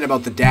of comment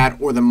about the dad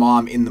or the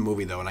mom in the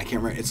movie, though, and I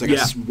can't remember. It's like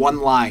one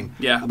line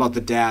about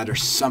the dad or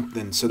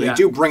something. So they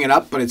do bring it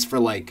up, but it's for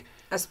like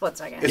a split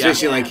second. It's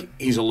basically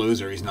like he's a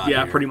loser. He's not.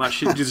 Yeah, here. pretty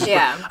much.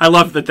 Yeah. I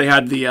love that they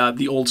had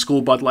the old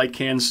school Bud Light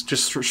cans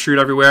just shoot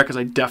everywhere because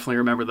I definitely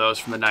remember those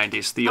from the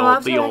 '90s. The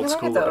old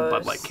school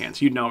Bud Light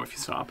cans. You'd know them if you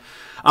saw them.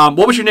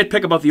 What was your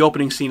nitpick about the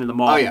opening scene in the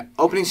mall? Oh yeah,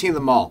 opening scene in the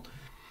mall.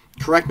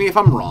 Correct me if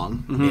I'm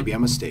wrong. Maybe I'm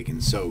mistaken.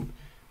 So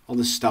all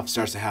this stuff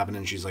starts to happen,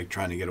 and she's like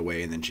trying to get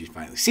away, and then she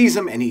finally sees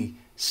him, and he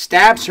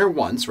stabs her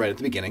once right at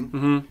the beginning.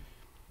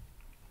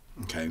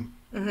 Mm-hmm. Okay.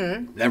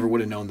 Mm-hmm. Never would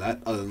have known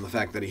that, other than the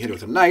fact that he hit her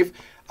with a knife.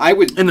 I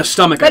would in the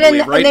stomach, I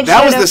believe, right?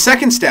 That was the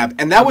second stab,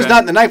 and that was not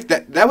in the knife.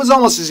 That was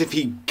almost as if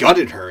he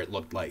gutted her. It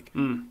looked like,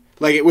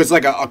 like it was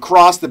like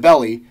across the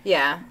belly.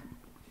 Yeah.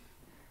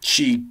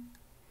 She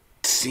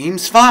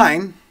seems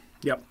fine.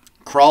 Yep.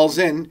 Crawls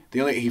in.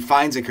 He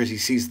finds it because he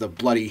sees the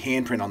bloody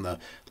handprint on the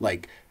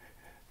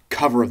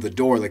cover of the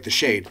door, like the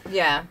shade.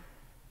 Yeah.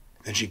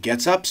 Then she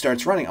gets up,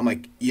 starts running. I'm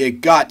like, you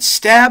got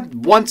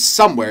stabbed once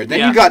somewhere,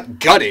 then you got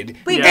gutted,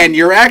 and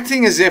you're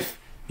acting as if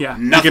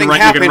nothing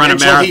happened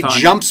until he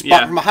jumps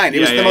from behind.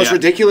 It was the most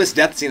ridiculous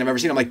death scene I've ever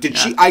seen. I'm like, did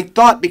she? I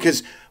thought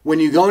because when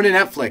you go into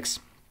Netflix,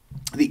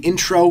 the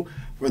intro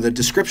or the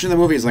description of the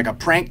movie is like a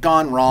prank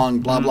gone wrong,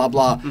 blah blah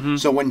blah. Mm-hmm.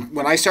 So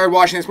when I started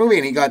watching this movie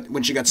and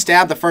when she got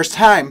stabbed the first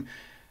time,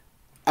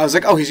 I was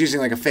like, oh, he's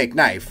using like a fake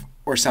knife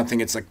or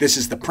something. It's like this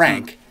is the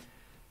prank.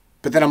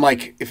 But then I'm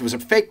like, if it was a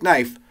fake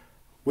knife,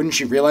 wouldn't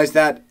she realize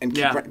that?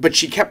 But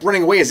she kept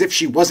running away as if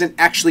she wasn't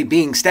actually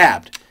being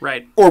stabbed.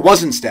 Right. Or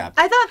wasn't stabbed.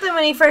 I thought that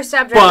when he first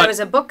stabbed her, there was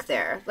a book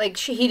there. Like,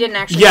 he didn't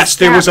actually Yes,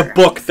 there was a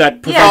book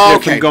that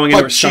prevented her from going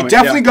into her stomach. She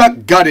definitely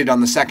got gutted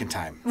on the second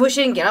time. Well,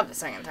 she didn't get up the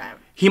second time.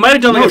 He might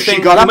have done No, like a she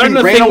thing. got He up might have and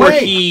done a ran thing where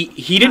away.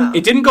 he didn't.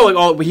 It didn't go like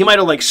all. But he might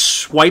have like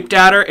swiped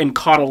at her and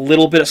caught a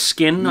little bit of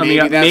skin on Maybe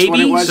the that's what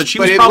it was. So she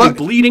But was it probably looked-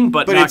 bleeding,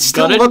 but not it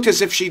still gutted. looked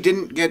as if she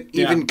didn't get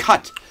even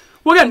cut.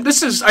 Well, again,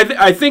 this is.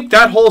 I think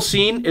that whole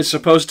scene is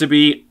supposed to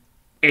be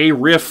a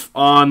riff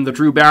on the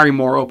Drew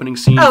Barrymore opening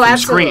scene from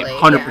absolutely, Scream.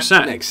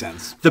 100%. Makes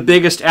sense. The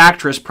biggest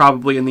actress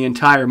probably in the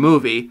entire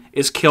movie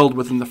is killed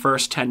within the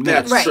first 10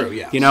 minutes. That's Right. true,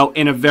 yeah. You know,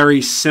 in a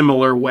very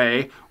similar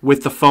way,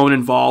 with the phone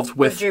involved,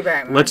 with Drew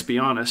Barrymore. let's be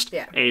honest,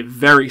 Yeah. a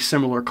very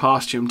similar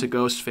costume to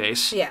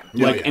Ghostface. Yeah.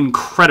 Like, Yeah.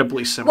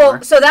 incredibly similar.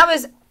 Well, so that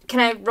was. Can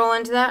I roll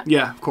into that?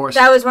 yeah, of course.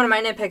 That was one of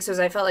my nitpicks. Was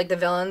I felt like the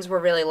villains were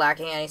really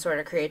lacking any sort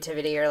of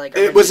creativity or like.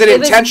 Was it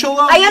intentional,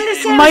 though? I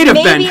understand. It might have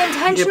maybe been.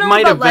 intentional. It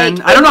might have but, like,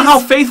 been. I don't know it how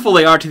was- faithful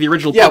they are to the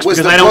original Yeah, books was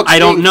because the I don't. books I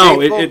don't being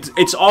know. faithful?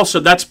 It's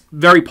also that's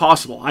very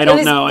possible. I don't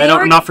was- know. they I don't.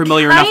 were I'm not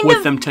familiar enough kind with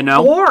of them to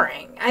know.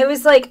 Boring. I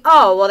was like,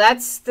 oh well,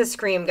 that's the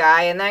Scream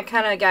guy, and that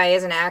kind of guy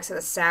is an axe with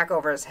a sack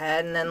over his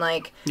head, and then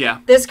like, Yeah.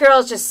 this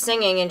girl's just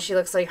singing, and she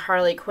looks like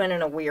Harley Quinn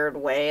in a weird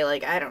way.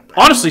 Like I don't know.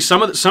 Honestly,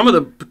 some of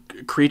the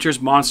creatures,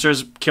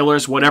 monsters,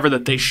 killers, whatever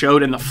that they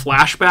showed in the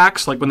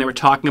flashbacks, like when they were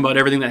talking about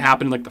everything that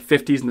happened in like the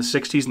 50s and the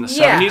 60s and the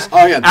Yeah. 70s,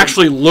 Oh, yeah,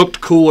 actually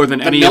looked cooler than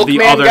any of the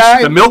milkman others.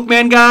 guy? The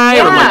milkman guy,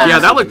 or like Yeah.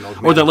 that looked,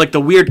 Milkman. or the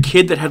weird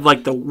kid that had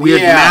like the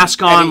weird Yeah,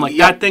 mask on, and like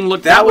yeah, that thing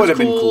looked that was would have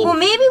been cool. Well,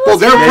 maybe Well, was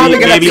they're that- probably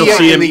going to Maybe be you'll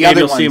see in him- the maybe other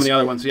you'll see him ones. in the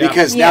other ones, yeah.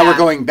 Because now Yeah. we're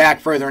going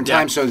back further in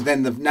time, Yeah. so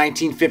then the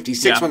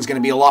 1956 Yeah. one's going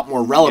to be a lot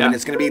more relevant. Yeah.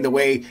 It's going to be the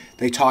way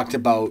they talked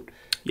about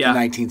Yeah. the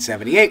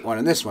 1978 one,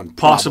 and this one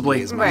Possibly.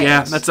 probably is my Right. Yeah,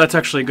 guess. that's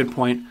actually a good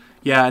point.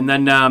 Yeah, and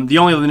then the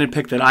only other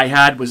nitpick that I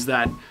had was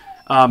that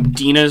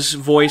Dina's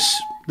voice,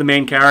 the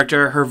main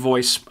character, her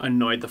voice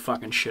annoyed the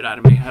fucking shit out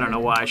of me. I don't know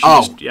why.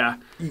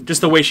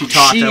 Just the way she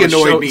talked. She I was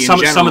annoyed me in some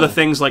of the general,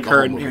 things like the her,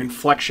 whole her movie.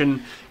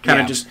 inflection kind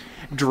of Yeah. just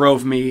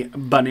drove me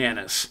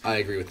bananas. I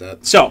agree with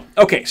that. So,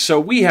 okay, so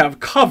we have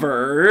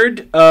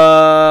covered,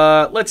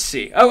 let's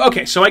see. Oh,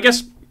 okay, so I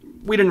guess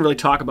we didn't really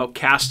talk about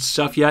cast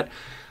stuff yet.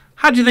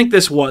 How do you think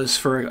this was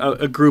for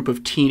a group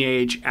of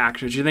teenage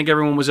actors? Do you think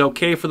everyone was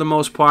okay for the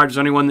most part? Is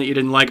there anyone that you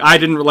didn't like? I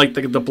didn't like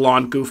the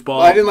blonde goofball.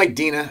 Well, I didn't like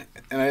Dina,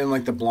 and I didn't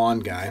like the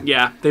blonde guy.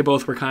 Yeah, they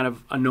both were kind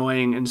of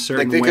annoying in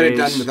certain Like, they ways. could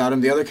have done without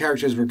him. The other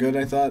characters were good,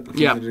 I thought. I think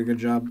Yeah. they did a good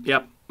job.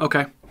 Yep,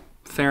 okay,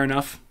 fair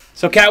enough.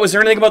 So, Kat, was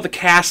there anything about the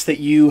cast that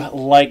you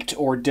liked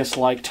or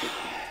disliked?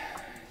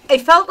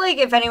 It felt like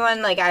if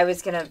anyone like I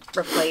was gonna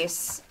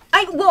replace.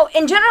 Well,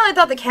 in general, I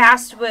thought the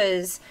cast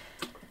was,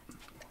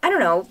 I don't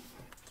know,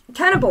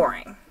 kind of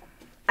boring.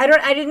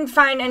 I didn't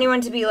find anyone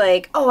to be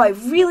like, oh, I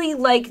really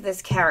like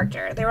this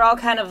character. They were all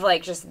kind of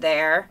like just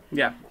there,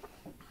 Yeah.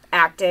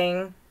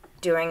 acting,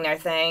 doing their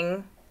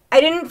thing. I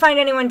didn't find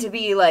anyone to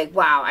be like,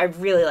 wow, I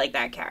really like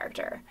that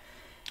character.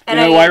 And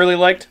You know who I really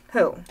liked?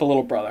 who? The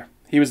little brother.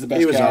 He was the best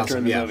He was character awesome,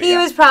 in the yeah. movie. He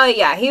was probably,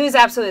 he was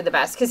absolutely the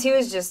best because he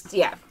was just,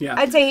 Yeah.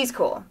 I'd say he's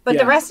cool. But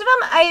Yeah. the rest of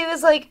them, I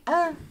was like,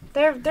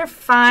 they're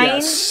fine. Yeah,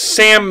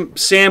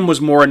 Sam was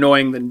more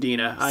annoying than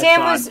Dina. I Sam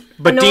thought. was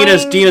but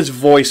annoying. Dina's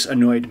voice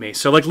annoyed me.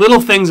 So like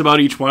little things about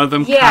each one of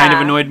them kind of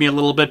Yeah. annoyed me a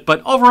little bit,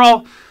 but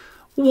overall,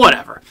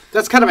 whatever.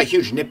 That's kind of a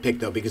huge nitpick,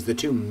 though, because the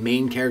two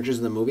main characters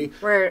in the movie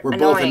Were both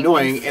annoying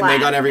annoying, and and they got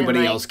flat everybody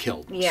and, like, else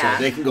killed. yeah.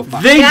 So they can go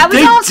fuck. They That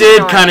was also did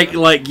annoying. kind of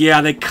like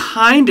they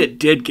kind of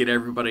did get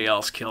everybody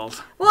else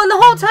killed. Well, and the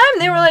whole time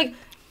they were like,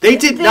 They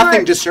did They nothing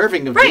were-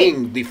 deserving of Right.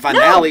 being the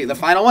finale, the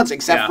final ones,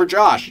 except Yeah. for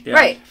Josh. Yeah.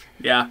 right.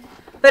 Yeah.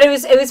 But it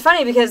was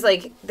funny because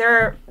like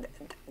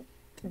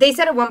they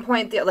said at one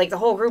point that, like the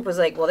whole group was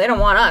like, well, they don't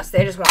want us,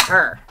 they just want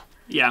her.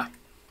 Yeah.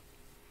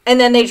 And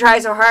then they try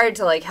so hard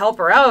to like help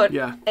her out,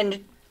 Yeah.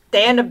 and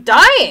they end up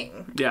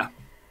dying. Yeah.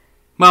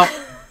 Well,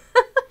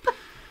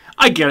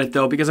 I get it,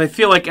 though, because I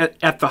feel like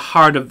at the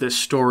heart of this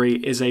story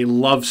is a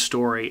love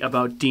story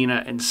about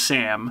Dina and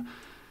Sam.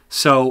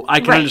 So I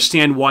can Right.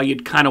 understand why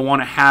you'd kind of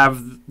want to have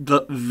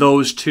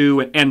those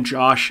two and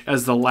Josh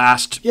as the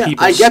last Yeah,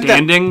 people I get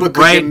standing, that, but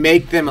could right? you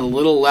make them a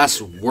little less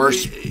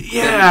worse?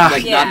 Yeah.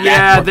 Like, Yeah. not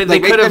Yeah, that. they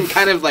Like, make could've- them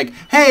kind of like,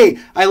 hey,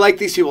 I like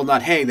these people,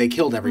 not hey, they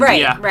killed everybody.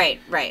 Right, Yeah.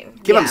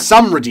 right. Give them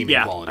some redeeming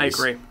Yeah,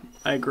 qualities.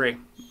 I agree.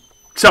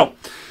 So,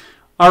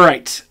 all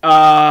right.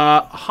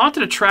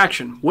 Haunted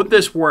attraction. Would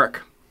this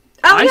work?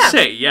 Oh, I yeah.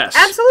 say yes.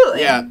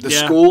 Absolutely. Yeah, the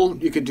Yeah. school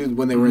you could do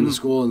when they were in the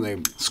school and they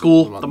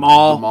School, the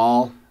mall, the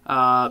mall.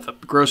 The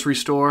grocery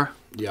store.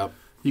 Yep.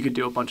 You could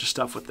do a bunch of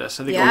stuff with this.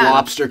 I think Yeah. The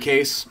lobster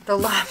case. The the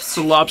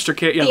lobster. lobster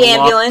kit. Yeah, The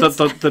ambulance.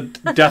 the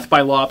death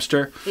by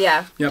lobster.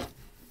 Yeah. Yep.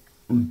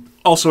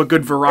 Also a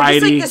good Or just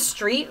variety. like the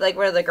street, like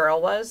where the girl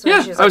was. when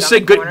Yeah, she was, I would like, say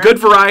on the good corner. good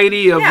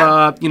variety of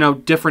Yeah.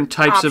 different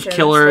types Options, of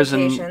killers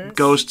and locations.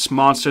 ghosts,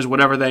 monsters,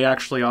 whatever they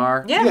actually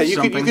are. Yeah. Yeah, you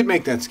Something. could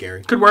make that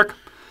scary. Could work.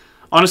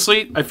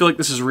 Honestly, I feel like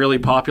this is really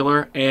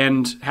popular,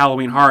 and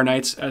Halloween Horror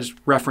Nights, as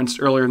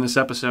referenced earlier in this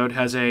episode,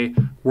 has a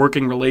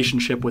working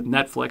relationship with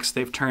Netflix.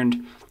 They've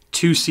turned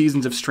 2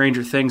 seasons of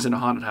Stranger Things into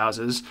haunted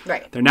houses.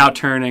 Right. They're now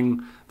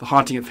turning The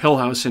Haunting of Hill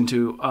House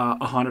into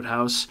a haunted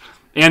house.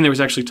 And there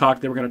was actually talk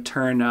they were going to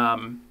turn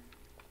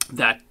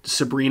that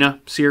Sabrina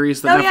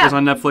series that Oh, yeah. was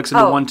on Netflix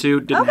into Oh, one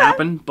too. Didn't okay.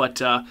 happen,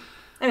 but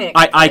I mean,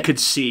 I could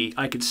see it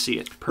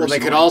personally. Well, they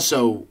could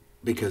also,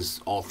 because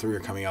all three are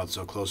coming out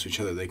so close to each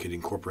other, they could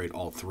incorporate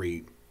all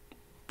three.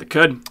 They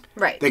could.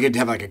 Right. They could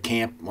have like a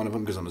camp, one of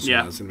them, because I'm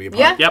assuming that's going to be a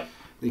part. Yeah. Yep.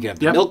 You can have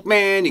the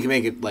milkman. You can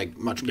make it like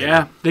much bigger.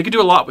 Yeah, they could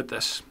do a lot with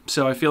this.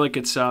 So I feel like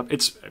it's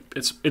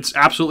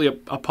absolutely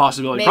a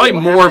possibility. Maybe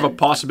Probably more of a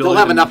possibility. They'll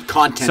have than enough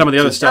content. some of the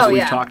other to- stuff Oh, we've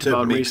yeah. talked to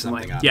about make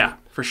recently. something out of Yeah,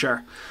 for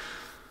sure.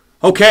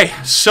 Okay,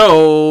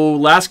 so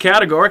last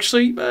category,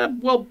 actually,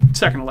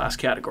 second to last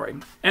category,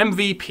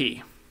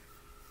 MVP.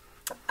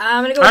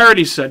 I'm gonna go. I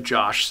already said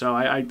Josh, so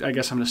I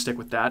guess I'm gonna stick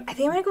with that. I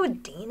think I'm gonna go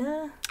with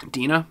Dina.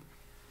 Dina.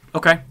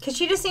 Okay. Because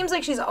she just seems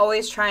like she's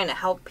always trying to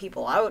help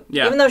people out.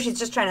 Yeah. Even though she's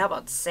just trying to help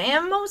out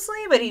Sam mostly,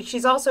 but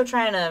she's also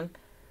trying to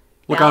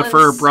Look out for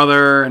her balance-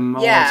 brother and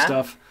all that Yeah.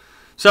 stuff.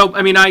 So,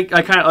 I mean, I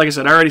kind of, like I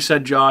said, I already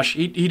said Josh.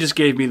 He just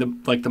gave me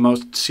the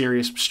most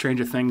serious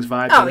Stranger Things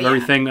vibes Oh, of yeah.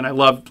 everything, and I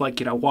loved,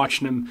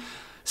 watching him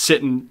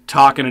sit and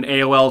talk in an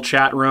AOL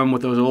chat room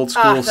with those old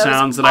school that was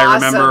sounds that I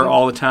remember awesome.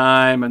 all the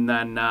time, and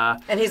then...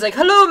 And he's like,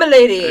 "Hello, my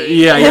lady."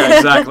 yeah,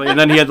 exactly. And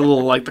then he had the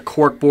little, the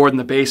cork board in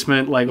the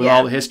basement, with Yeah.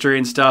 all the history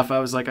and stuff. I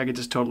was like, I could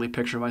just totally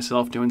picture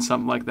myself doing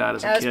something like that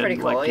as a That was kid. pretty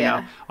cool, you yeah.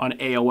 know, on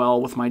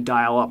AOL with my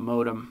dial-up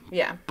modem.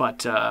 Yeah.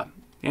 But,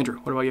 Andrew,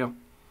 what about you?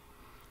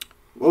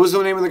 What was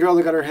the name of the girl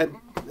that got her head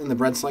in the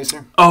bread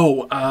slicer?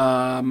 Oh,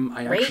 I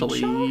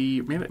actually... Rachel?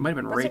 Maybe it might have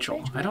been Was it Rachel.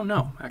 Rachel? I don't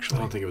know, I actually.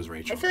 don't think it was I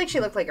Rachel. feel like she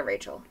looked like a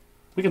Rachel.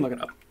 We can look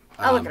it up.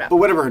 I'll look it up. But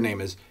whatever her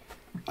name is,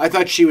 I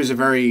thought she was a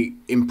very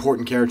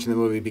important character in the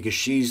movie because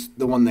she's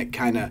the one that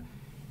kind of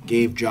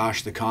gave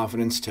Josh the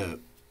confidence to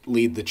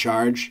lead the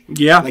charge.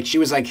 Yeah. Like, she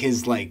was like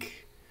his,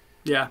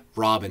 Yeah.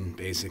 Robin,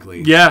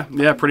 basically. Yeah,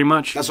 pretty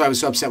much. That's why I was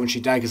so upset when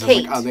she died, because I was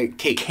Kate. like,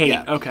 Kate. Kate.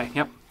 Yeah. Okay,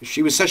 yep.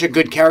 She was such a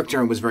good character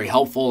and was very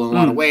helpful in a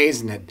lot of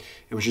ways, and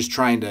it was just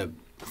trying to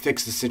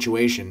fix the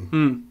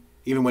situation.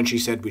 Even when she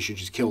said we should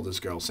just kill this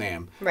girl,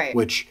 Sam. Right.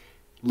 Which,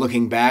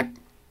 looking back,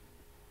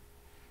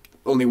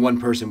 only one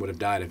person would have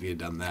died if he had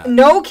done that.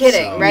 No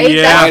kidding, So- right?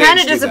 Yeah. That's Why kind didn't of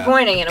she do that?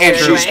 disappointing in a And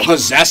weird she's way.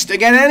 possessed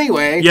again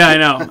anyway. Yeah, I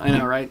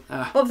know, right?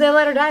 Well, if they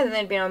let her die, then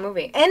there'd be no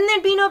movie. And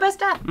there'd be no best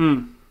death.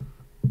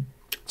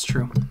 It's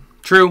true.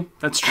 True.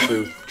 That's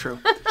true. True.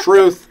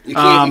 Truth. You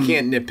can't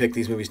nitpick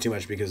these movies too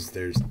much because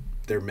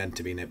they're meant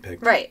to be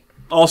nitpicked. Right.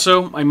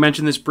 Also, I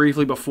mentioned this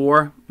briefly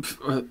before.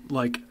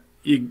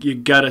 You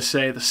gotta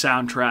say the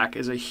soundtrack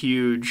is a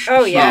huge,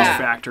 Oh, huge yeah.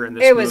 factor in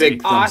this It was movie.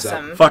 Big thumbs up.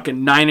 awesome.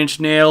 Fucking Nine Inch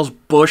Nails,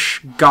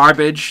 Bush,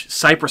 Garbage,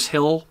 Cypress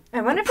Hill,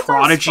 I wonder if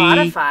Prodigy, it's on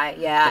Spotify.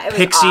 Yeah, it was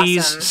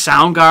Pixies,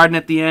 awesome. Soundgarden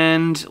at the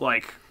end.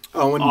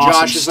 Oh, when Awesome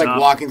Josh is stuff.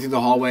 walking through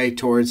the hallway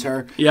towards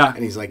her. Yeah.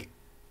 And he's like,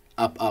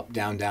 up,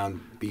 down,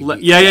 beat.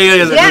 Yeah.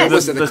 Yes.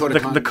 What's it, The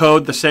code?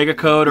 code, the Sega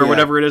code, or Yeah.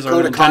 whatever it is, or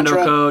Code the of Nintendo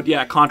Contra? code.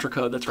 Yeah, Contra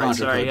code. That's right.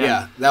 Contra Sorry. code.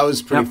 Yeah. That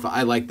was pretty Yep. fun.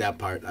 I like that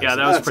part. Yeah,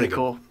 that "Oh, was that's pretty good."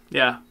 cool.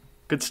 Yeah,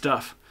 good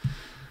stuff.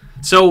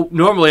 So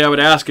normally I would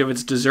ask if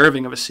it's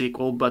deserving of a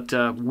sequel, but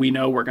we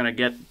know we're going to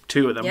get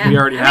two of them. Yeah, We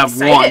already I'm have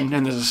excited. one,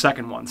 and there's a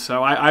second one.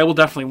 So I will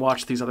definitely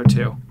watch these other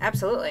two.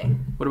 Absolutely.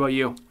 What about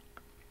you?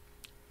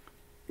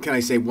 Can I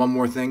say one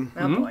more thing?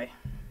 Oh, boy.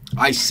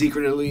 I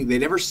secretly, they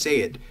never say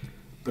it,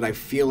 but I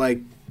feel like,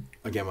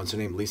 again, what's her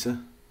name?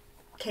 Lisa?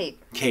 Kate.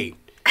 Kate.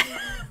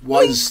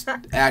 Was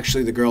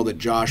actually the girl that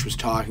Josh was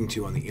talking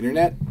to on the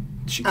internet.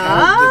 She kind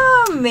of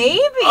Oh, maybe.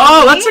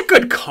 Oh, that's a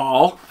good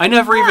call. I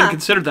never even Yeah.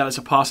 considered that as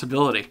a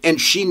possibility. and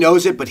she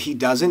knows it, but he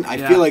doesn't. I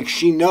Yeah. feel like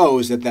she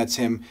knows that that's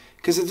him.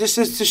 Because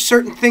there's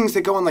certain things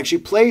that go on. Like, she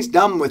plays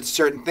dumb with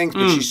certain things,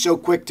 but she's so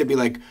quick to be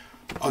like,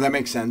 oh, that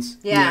makes sense.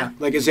 Yeah.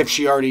 Like, as if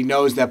she already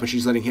knows that, but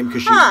she's letting him,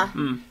 because Huh.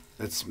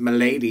 that's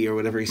Milady, or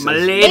whatever he says.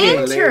 Milady.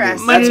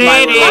 Interesting. My That's my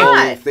lady. little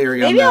God.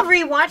 theory on Maybe I'll that.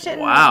 rewatch it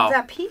Wow. in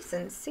that piece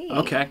and see.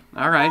 Okay,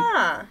 all right.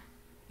 Huh.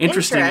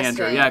 Interesting,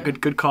 Andrew. Interesting. Yeah,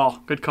 good call.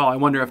 Good call. I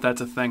wonder if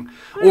that's a thing.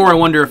 Or I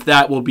wonder if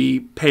that will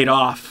be paid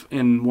off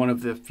in one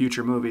of the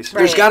future movies.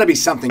 There's Right. got to be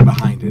something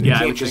behind it. Yeah, It I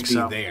can't would just think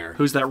so. be there.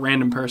 Who's that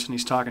random person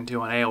he's talking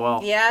to on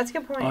AOL? Yeah, that's a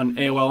good point. On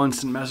AOL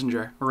Instant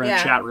Messenger or in a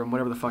Yeah. chat room,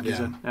 whatever the fuck he's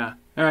Yeah. in. Yeah.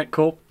 All right,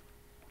 cool.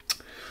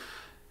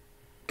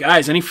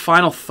 Guys, any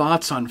final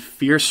thoughts on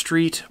Fear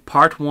Street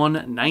Part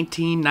 1,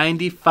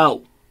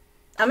 1994?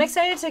 I'm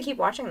excited to keep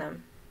watching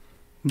them.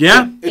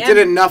 Yeah? It Yeah. did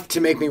enough to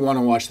make me want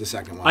to watch the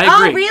second one. I Oh,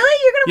 agree. really?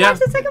 You're going to Yeah. watch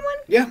the second one?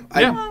 Yeah,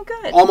 I Yeah. Oh,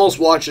 good. almost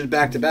watched it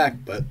back to back,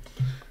 but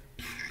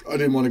I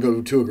didn't want to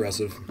go too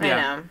aggressive. I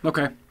know.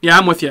 Okay. Yeah,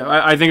 I'm with you.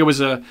 I think it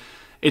was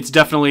it's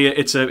definitely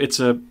it's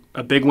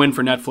a big win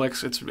for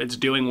Netflix. It's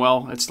doing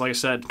well. It's, like I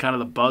said, kind of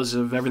the buzz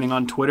of everything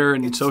on Twitter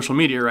and social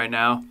media right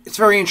now. It's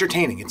very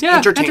entertaining. It's Yeah,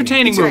 entertaining.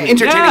 It's an movie.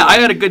 entertaining. Yeah, I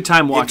movie. had a good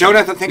time You watching. don't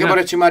have to think Yeah. about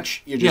it too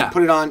much. You just Yeah.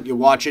 put it on. You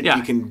watch it. Yeah.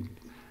 You can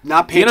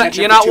not pay You're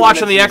attention. not for 2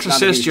 watching The minutes, and it's not a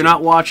Exorcist. big You're deal.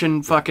 not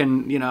watching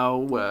fucking, or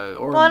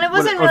Well, and it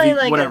wasn't or really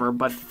like whatever. a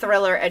But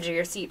thriller edge of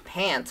your seat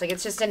pants. Like,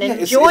 it's just an Yeah,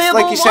 enjoyable it's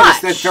like you said. It's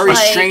that very watch.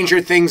 Like,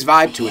 Stranger Things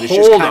vibe to it. It's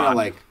Hold just kind on. of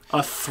like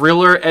a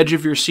thriller edge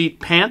of your seat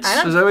pants. I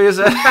don't Is that what you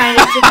said? find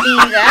it to be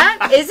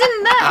that.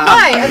 Isn't that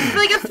why? It's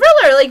like a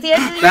thriller, like the edge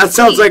of your That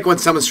sounds seat. like when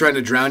someone's trying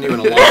to drown you in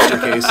a lobster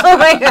case. Oh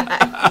my god!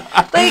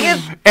 Like a,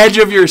 Edge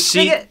of your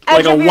seat, edge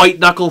like a of your- white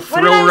knuckle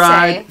What thrill did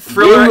I ride. say?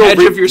 Thriller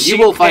edge of your seat. You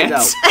will find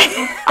pants.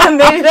 out.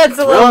 maybe that's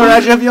a little Thriller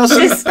edge of your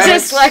seat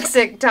pants.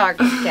 dyslexic talk,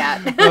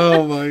 cat.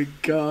 Oh my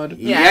god.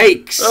 Yeah.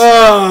 Yikes.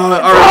 All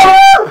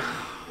right.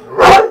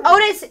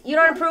 Otis, you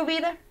don't approve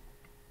either?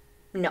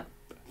 No.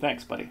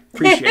 Thanks, buddy.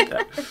 Appreciate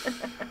that.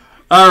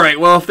 All right,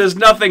 well, if there's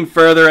nothing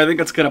further, I think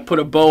that's going to put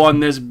a bow on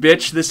this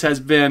bitch. This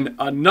has been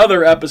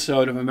another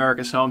episode of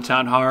America's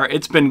Hometown Horror.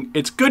 It's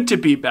good to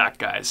be back,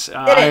 guys.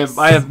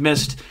 I have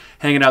missed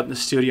hanging out in the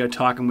studio,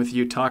 talking with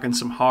you, talking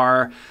some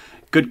horror.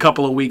 Good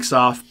couple of weeks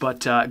off,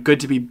 but good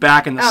to be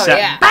back in the Oh, saddle.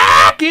 yeah.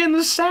 Back in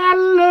the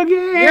saddle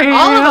again. You're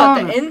all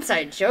about the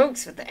inside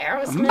jokes with the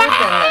Aerosmith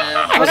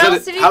and what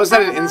else did you How is that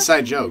talk an about?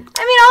 inside joke?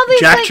 I mean, all these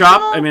Jack like,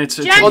 Chop? little- I mean, it's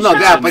Jack Well, no,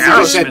 Chop. that, but you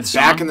just said Aerosmith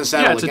back song. in the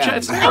saddle it's again.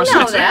 It's an I know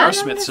Aerosmith, that.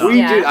 Aerosmith I song. know We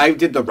Yeah. did. I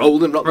did the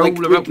roll and roll. Like,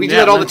 we do yeah,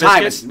 that all the Limp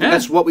time. Bizkit. Yeah.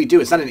 That's what we do.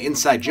 It's not an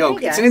inside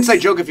joke. It's an guess. inside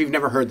joke if you've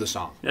never heard the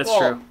song. That's Well,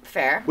 true.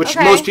 Fair. Which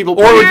Okay. most people.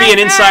 Or it would be Yeah. an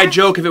inside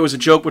joke if it was a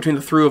joke between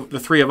the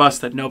three of us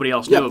that nobody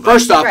else knew Yeah, about.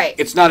 first off, Right.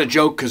 it's not a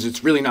joke because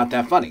it's really not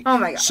that funny. Oh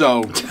my God.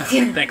 So,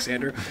 Thanks,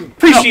 Andrew.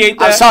 Appreciate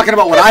I was that. talking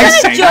about what I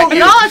It's say. not a not joke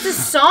you. at all. It's a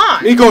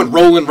song. Me going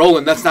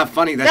rolling, that's not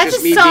funny. That's That's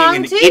just a me song,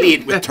 being an too.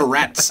 idiot with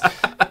Tourette's. Oh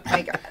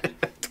my God.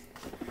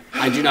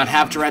 I do not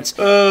have Tourette's,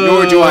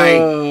 nor do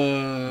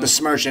I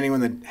besmirch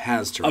anyone that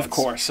has Tourette's. Of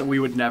course, we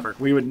would never.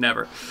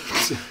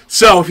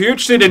 So, if you're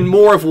interested in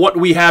more of what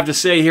we have to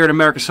say here at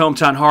America's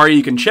Hometown Horror,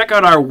 you can check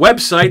out our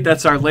website.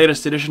 That's our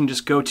latest edition.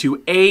 Just go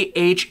to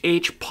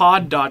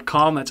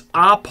ahhpod.com. That's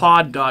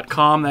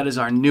apod.com. That is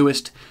our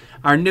newest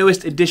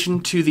addition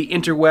to the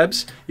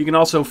interwebs. You can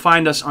also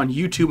find us on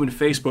YouTube and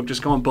Facebook.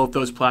 Just go on both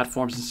those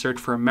platforms and search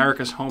for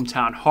America's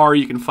Hometown Horror.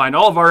 You can find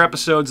all of our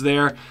episodes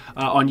there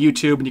on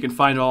YouTube, and you can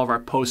find all of our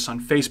posts on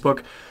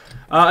Facebook.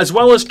 As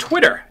well as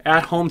Twitter,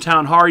 at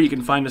Hometown Horror. You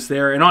can find us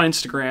there. And on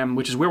Instagram,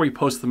 which is where we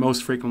post the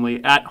most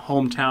frequently, at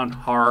Hometown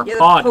Horror You're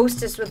Pod. the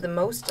hostess with the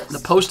mostest. The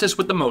postest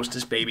with the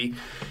mostest, baby.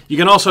 You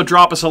can also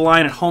drop us a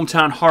line at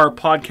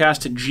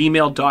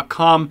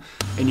hometownhorrorpodcast@gmail.com,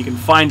 and you can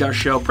find our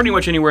show pretty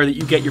much anywhere that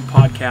you get your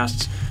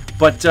podcasts.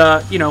 But,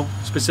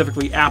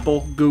 specifically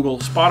Apple, Google,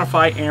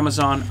 Spotify,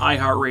 Amazon,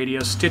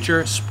 iHeartRadio,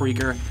 Stitcher,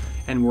 Spreaker,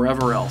 and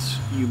wherever else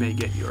you may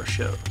get your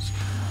shows.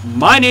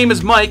 My name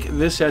is Mike.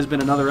 This has been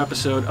another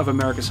episode of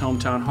America's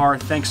Hometown Horror.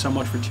 Thanks so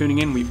much for tuning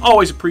in. We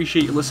always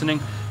appreciate you listening.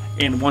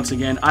 And once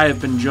again, I have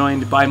been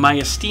joined by my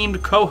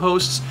esteemed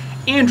co-hosts,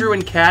 Andrew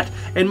and Kat,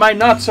 and my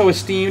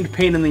not-so-esteemed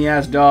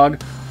pain-in-the-ass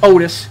dog,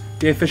 Otis,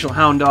 the official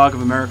hound dog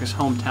of America's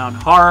Hometown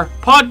Horror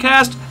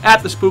podcast,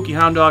 at the Spooky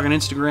Hound Dog on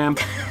Instagram.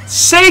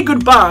 Say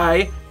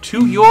goodbye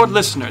to your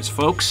listeners,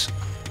 folks.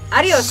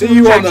 Adios. See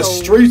you on the muchachos.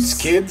 streets,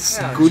 kids.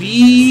 Oh, Good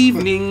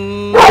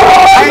evening.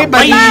 Bye,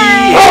 buddy.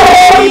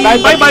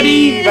 Bye,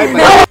 buddy.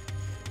 Bye.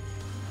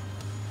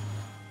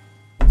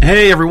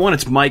 Hey everyone,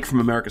 it's Mike from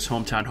America's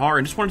Hometown Horror,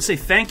 and just wanted to say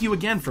thank you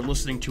again for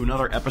listening to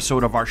another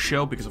episode of our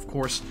show, because of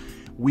course,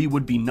 we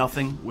would be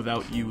nothing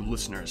without you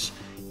listeners.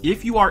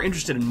 If you are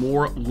interested in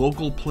more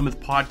local Plymouth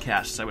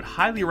podcasts, I would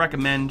highly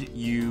recommend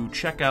you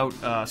check out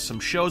some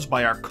shows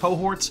by our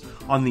cohorts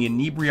on the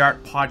Inebriart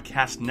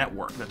Podcast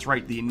Network. That's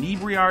right, the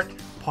Inebriart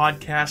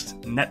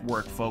Podcast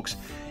Network, folks.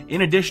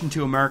 In addition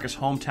to America's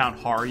Hometown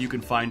Horror, you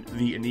can find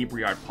the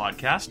Inebriart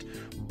Podcast,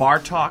 Bar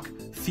Talk,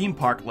 Theme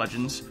Park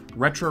Legends,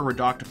 Retro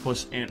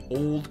Redoctopus, and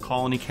Old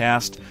Colony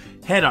Cast.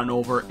 Head on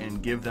over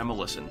and give them a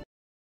listen.